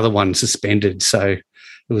had another one suspended. So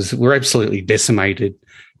we're absolutely decimated,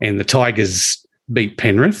 and the Tigers beat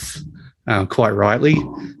Penrith quite rightly,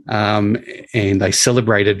 and they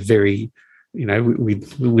celebrated very,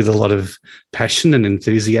 with a lot of passion and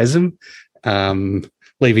enthusiasm.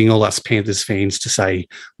 Leaving all us Panthers fans to say,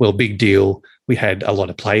 well, big deal, we had a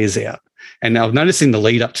lot of players out. And I've noticed in the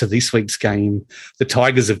lead up to this week's game, the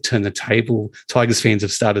Tigers have turned the table. Tigers fans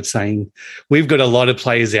have started saying, we've got a lot of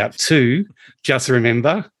players out too, just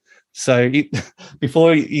remember. So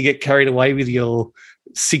before you get carried away with your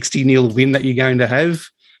 60-0 win that you're going to have,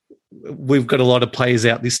 we've got a lot of players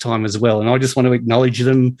out this time as well. And I just want to acknowledge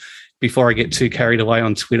them before I get too carried away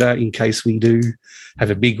on Twitter, in case we do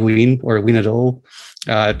have a big win or a win at all.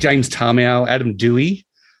 James Tamau, Adam Dewey,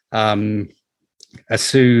 Asu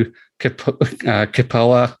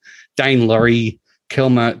Kapoa, Dane Laurie,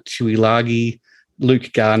 Kelma Tuilagi,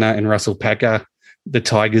 Luke Garner, and Russell Packer. The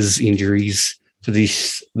Tigers' injuries for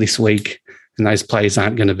this week, and those players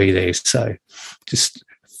aren't going to be there. So just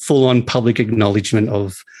full-on public acknowledgement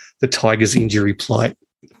of the Tigers' injury plight.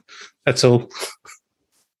 That's all.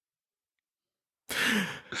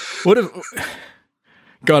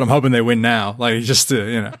 God, I'm hoping they win now. Like, just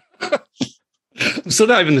I'm still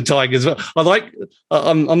not even the Tigers.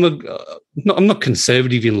 I'm not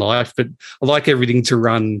conservative in life, but I like everything to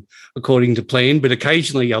run according to plan. But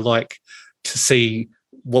occasionally, I like to see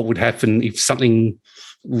what would happen if something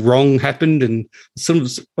wrong happened, and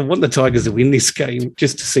I want the Tigers to win this game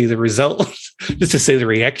just to see the result, just to see the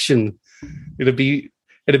reaction. It'd be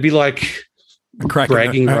like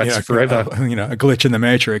bragging rights forever. A glitch in the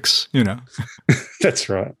matrix. That's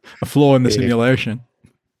right. A flaw in the simulation.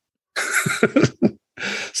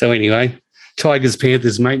 So anyway, Tigers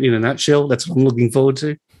Panthers, mate. In a nutshell, that's what I'm looking forward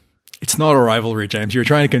to. It's not a rivalry, James. You were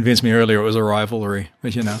trying to convince me earlier it was a rivalry,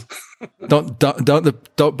 but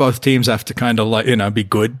don't both teams have to kind of be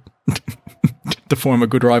good to form a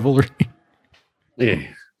good rivalry? Yeah,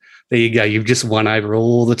 there you go. You've just won over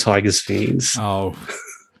all the Tigers fans. Oh,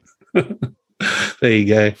 there you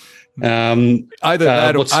go. Either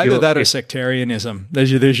that or sectarianism.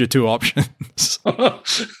 There's your two options.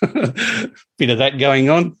 Bit of that going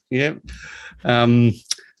on. Yeah.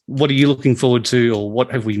 What are you looking forward to, or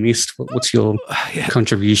what have we missed? What's your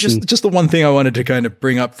contribution? Just the one thing I wanted to kind of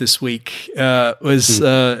bring up this week was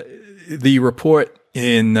the report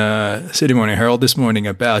in Sydney Morning Herald this morning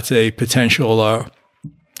about a potential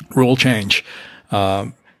rule change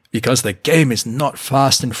because the game is not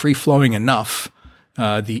fast and free flowing enough.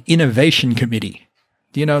 The Innovation Committee.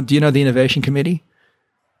 Do you know the Innovation Committee?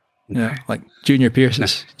 Yeah, like Junior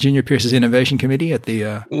Pierce's Innovation Committee at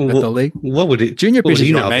the league. What would it? Junior Pierce is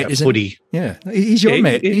your mate, isn't he? Footy? Yeah, he's your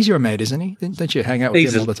mate. He's your mate, isn't he? Don't you hang out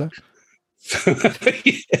with him all the time?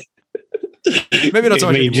 Maybe not so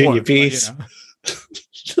much anymore. Junior Pierce.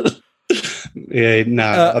 Yeah,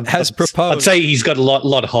 no. Has proposed. I'd say he's got a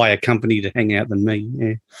lot higher company to hang out than me.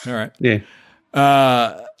 Yeah. All right. Yeah.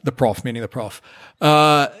 The prof, meaning the prof.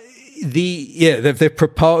 They've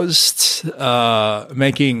proposed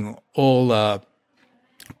making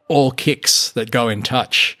all kicks that go in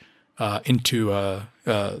touch into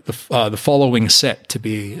the following set to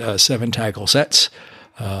be 7-tackle sets.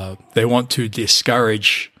 They want to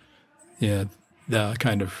discourage the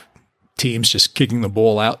kind of teams just kicking the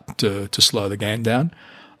ball out to slow the game down.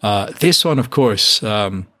 This one, of course,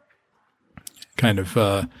 kind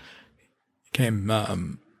of came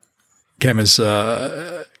as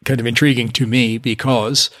kind of intriguing to me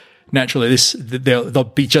because naturally they'll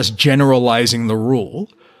be just generalizing the rule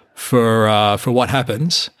for what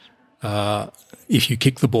happens if you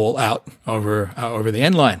kick the ball out over the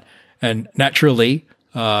end line, and naturally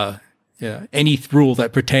any rule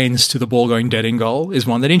that pertains to the ball going dead in goal is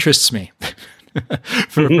one that interests me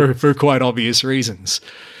for quite obvious reasons.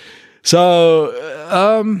 So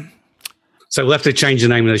we'll have to change the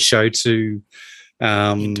name of the show to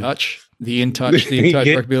In Touch. The In Touch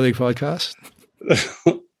Rugby League podcast.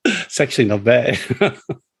 It's actually not bad.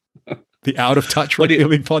 The Out of Touch Rugby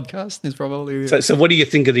League podcast is probably. So what do you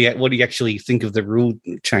think of what do you actually think of the rule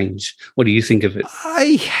change? What do you think of it?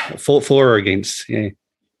 For or against? Yeah.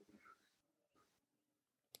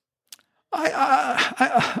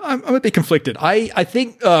 I'm a bit conflicted. I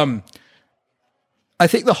think the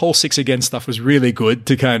whole 6 against stuff was really good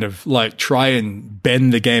to kind of like try and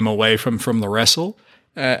bend the game away from the wrestle.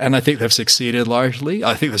 And I think they've succeeded largely.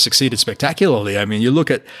 I think they've succeeded spectacularly. I mean, you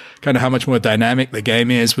look at kind of how much more dynamic the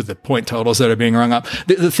game is with the point totals that are being rung up.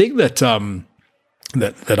 The thing that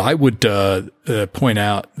I would point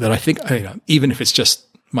out that I think, even if it's just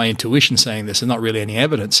my intuition saying this and not really any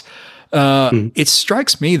evidence, it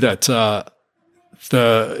strikes me that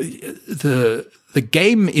the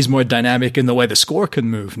game is more dynamic in the way the score can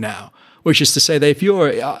move now. Which is to say that if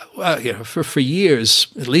you're, for years,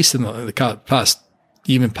 at least in the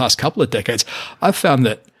past couple of decades, I've found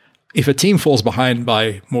that if a team falls behind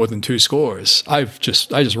by more than 2 scores, I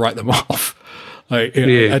just write them off.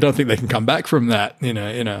 I don't think they can come back from that in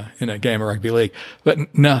a game of rugby league.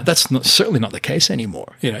 But no, that's certainly not the case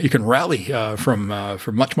anymore. You can rally from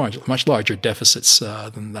much larger deficits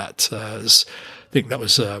than that. I think that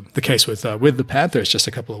was the case with the Panthers just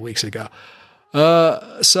a couple of weeks ago.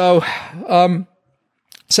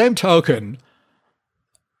 Same token,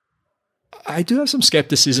 I do have some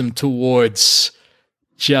skepticism towards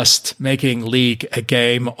just making league a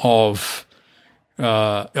game of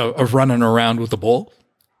running around with the ball.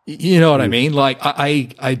 You know what I mean? Like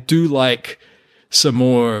I do like some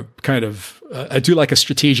more kind of I do like a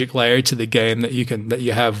strategic layer to the game that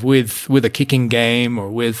you have with a kicking game or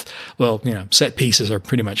with set pieces are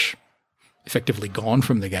pretty much effectively gone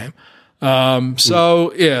from the game. It's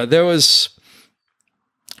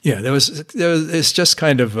just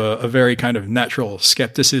kind of a very kind of natural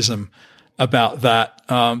skepticism about that.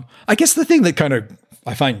 I guess the thing that kind of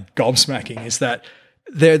I find gobsmacking is that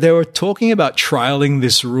they were talking about trialing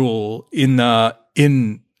this rule in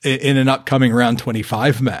an upcoming round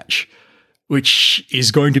 25 match, which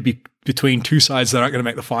is going to be between two sides that aren't going to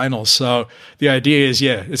make the finals. So the idea is,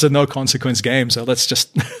 it's a no consequence game. So let's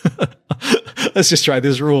just let's just try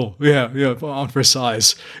this rule. On for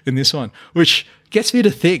size in this one, which gets me to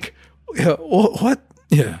think, what?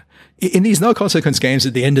 Yeah. In these no consequence games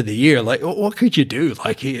at the end of the year, like what could you do?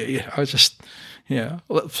 Like, I just,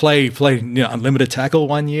 play unlimited tackle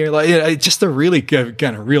one year, like just a really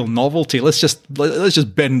kind of real novelty. Let's just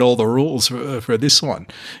bend all the rules for this one,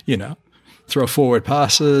 throw forward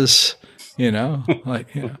passes, like.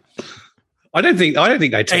 I don't think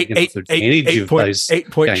they take enough advantage of those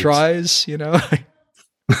 8-point tries, Yeah.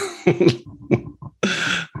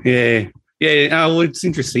 Well, it's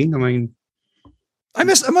interesting. I mean, I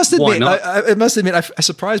must admit, I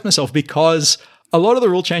surprised myself because a lot of the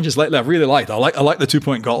rule changes lately I really liked. I like the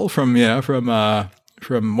 2-point goal from what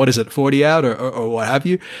is it, 40 out or what have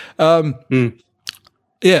you.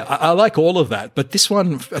 Yeah, I like all of that, but this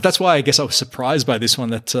one, that's why I guess I was surprised by this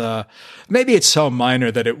one that maybe it's so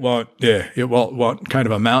minor that it won't kind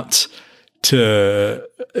of amount to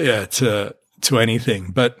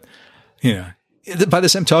anything. But by the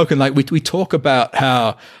same token, like we talk about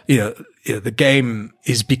how the game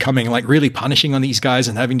is becoming like really punishing on these guys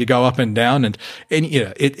and having to go up and down, and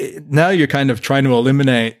now you're kind of trying to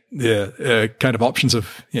eliminate the kind of options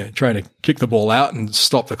of trying to kick the ball out and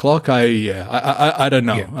stop the clock. I don't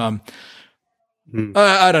know. Yeah.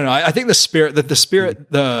 I don't know. I think the spirit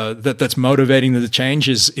that's motivating the change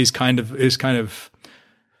is kind of a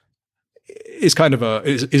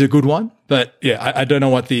good one, but I don't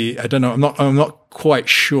know I'm not quite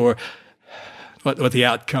sure what the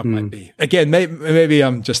outcome might be. Again, maybe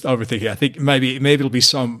I'm just overthinking. I think maybe it'll be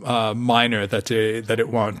so minor that it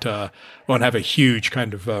won't have a huge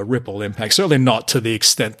kind of ripple impact. Certainly not to the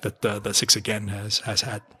extent that the 6 again has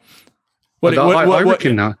had. I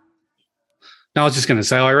reckon. No, I was just going to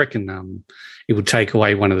say, I reckon it would take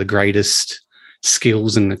away one of the greatest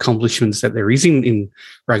skills and accomplishments that there is in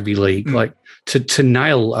rugby league. Like to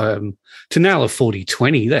nail a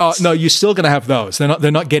 40-20. No, you're still going to have those.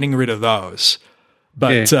 They're not getting rid of those.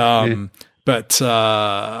 But any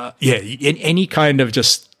kind of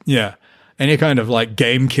any kind of like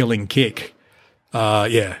game killing kick,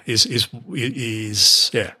 is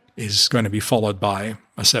going to be followed by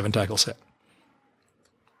a 7 tackle set.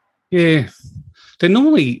 Yeah, they're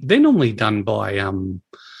normally done by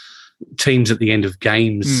teams at the end of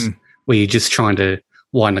games where you're just trying to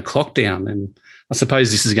wind the clock down, and I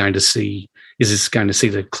suppose this is going to see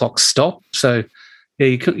the clock stop. So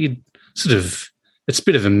you sort of. It's a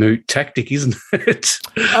bit of a moot tactic, isn't it?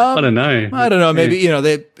 I don't know. Maybe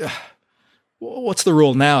what's the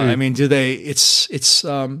rule now? I mean, do they? It's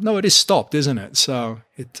no, it is stopped, isn't it? So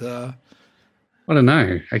it. I don't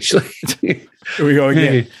know. Actually, here we go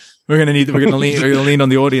again. Yeah. We're going to lean on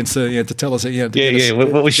the audience to tell us.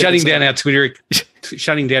 We're shutting down our Twitter.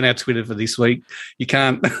 Shutting down our Twitter for this week. You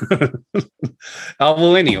can't.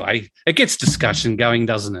 Anyway, it gets discussion going,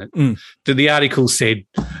 doesn't it? The article said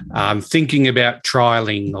thinking about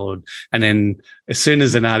trialing, and then as soon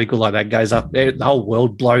as an article like that goes up, the whole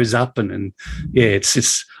world blows up, and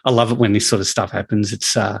it's. I love it when this sort of stuff happens.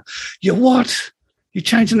 It's what? You're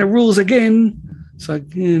changing the rules again? It's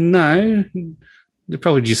like no. They're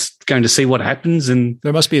probably just going to see what happens, and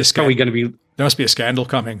there must be a probably going to be. There must be a scandal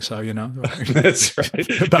coming, so that's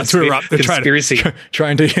right. About to erupt. Conspiracy,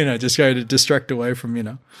 trying to just go to distract away from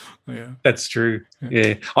Yeah, that's true.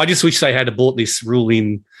 Yeah, I just wish they had bought this rule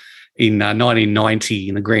in 1990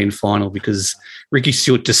 in the grand final, because Ricky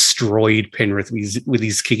Stuart destroyed Penrith with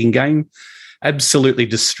his kicking game, absolutely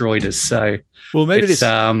destroyed us. So. Well, maybe it's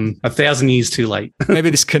 1,000 years too late. Maybe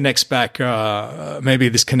this connects back. Maybe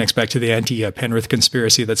this connects back to the anti-Penrith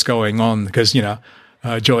conspiracy that's going on, because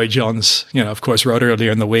Joey Johns, of course, wrote earlier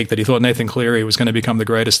in the week that he thought Nathan Cleary was going to become the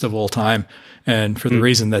greatest of all time, and for the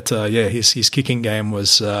reason that his kicking game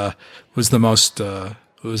was the most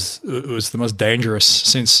dangerous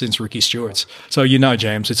since Ricky Stuart's. So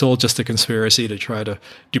James, it's all just a conspiracy to try to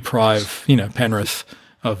deprive Penrith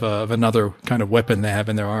of another kind of weapon they have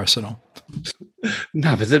in their arsenal.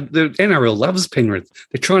 No, but the NRL loves Penrith.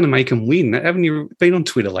 They're trying to make them win. Haven't you been on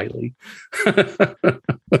Twitter lately?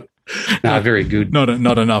 No, very good. Not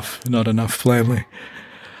enough, Flamley.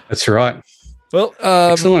 That's right. Well,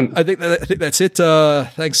 excellent. I think that's it.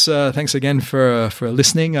 Thanks again for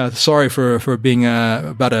listening. Sorry for being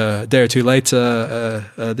about a day or two late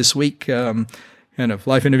this week. Kind of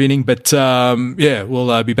life intervening, but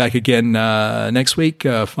we'll be back again next week.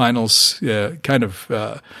 Finals kind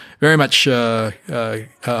of very much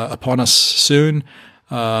upon us soon.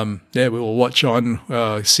 We will watch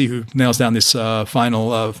on, see who nails down this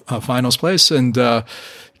finals place, and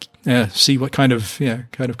see what kind of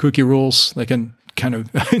cookie rules they can kind of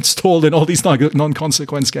install in all these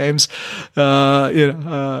non-consequence games,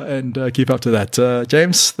 and keep up to that.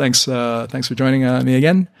 James, thanks for joining me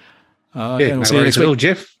again. And we'll see you next week.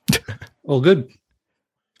 Jeff. All good.